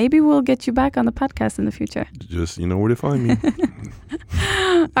 Maybe we'll get you back on the podcast in the future. Just, you know where to find me.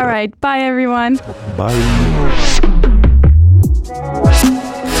 All right. Bye, everyone. Bye.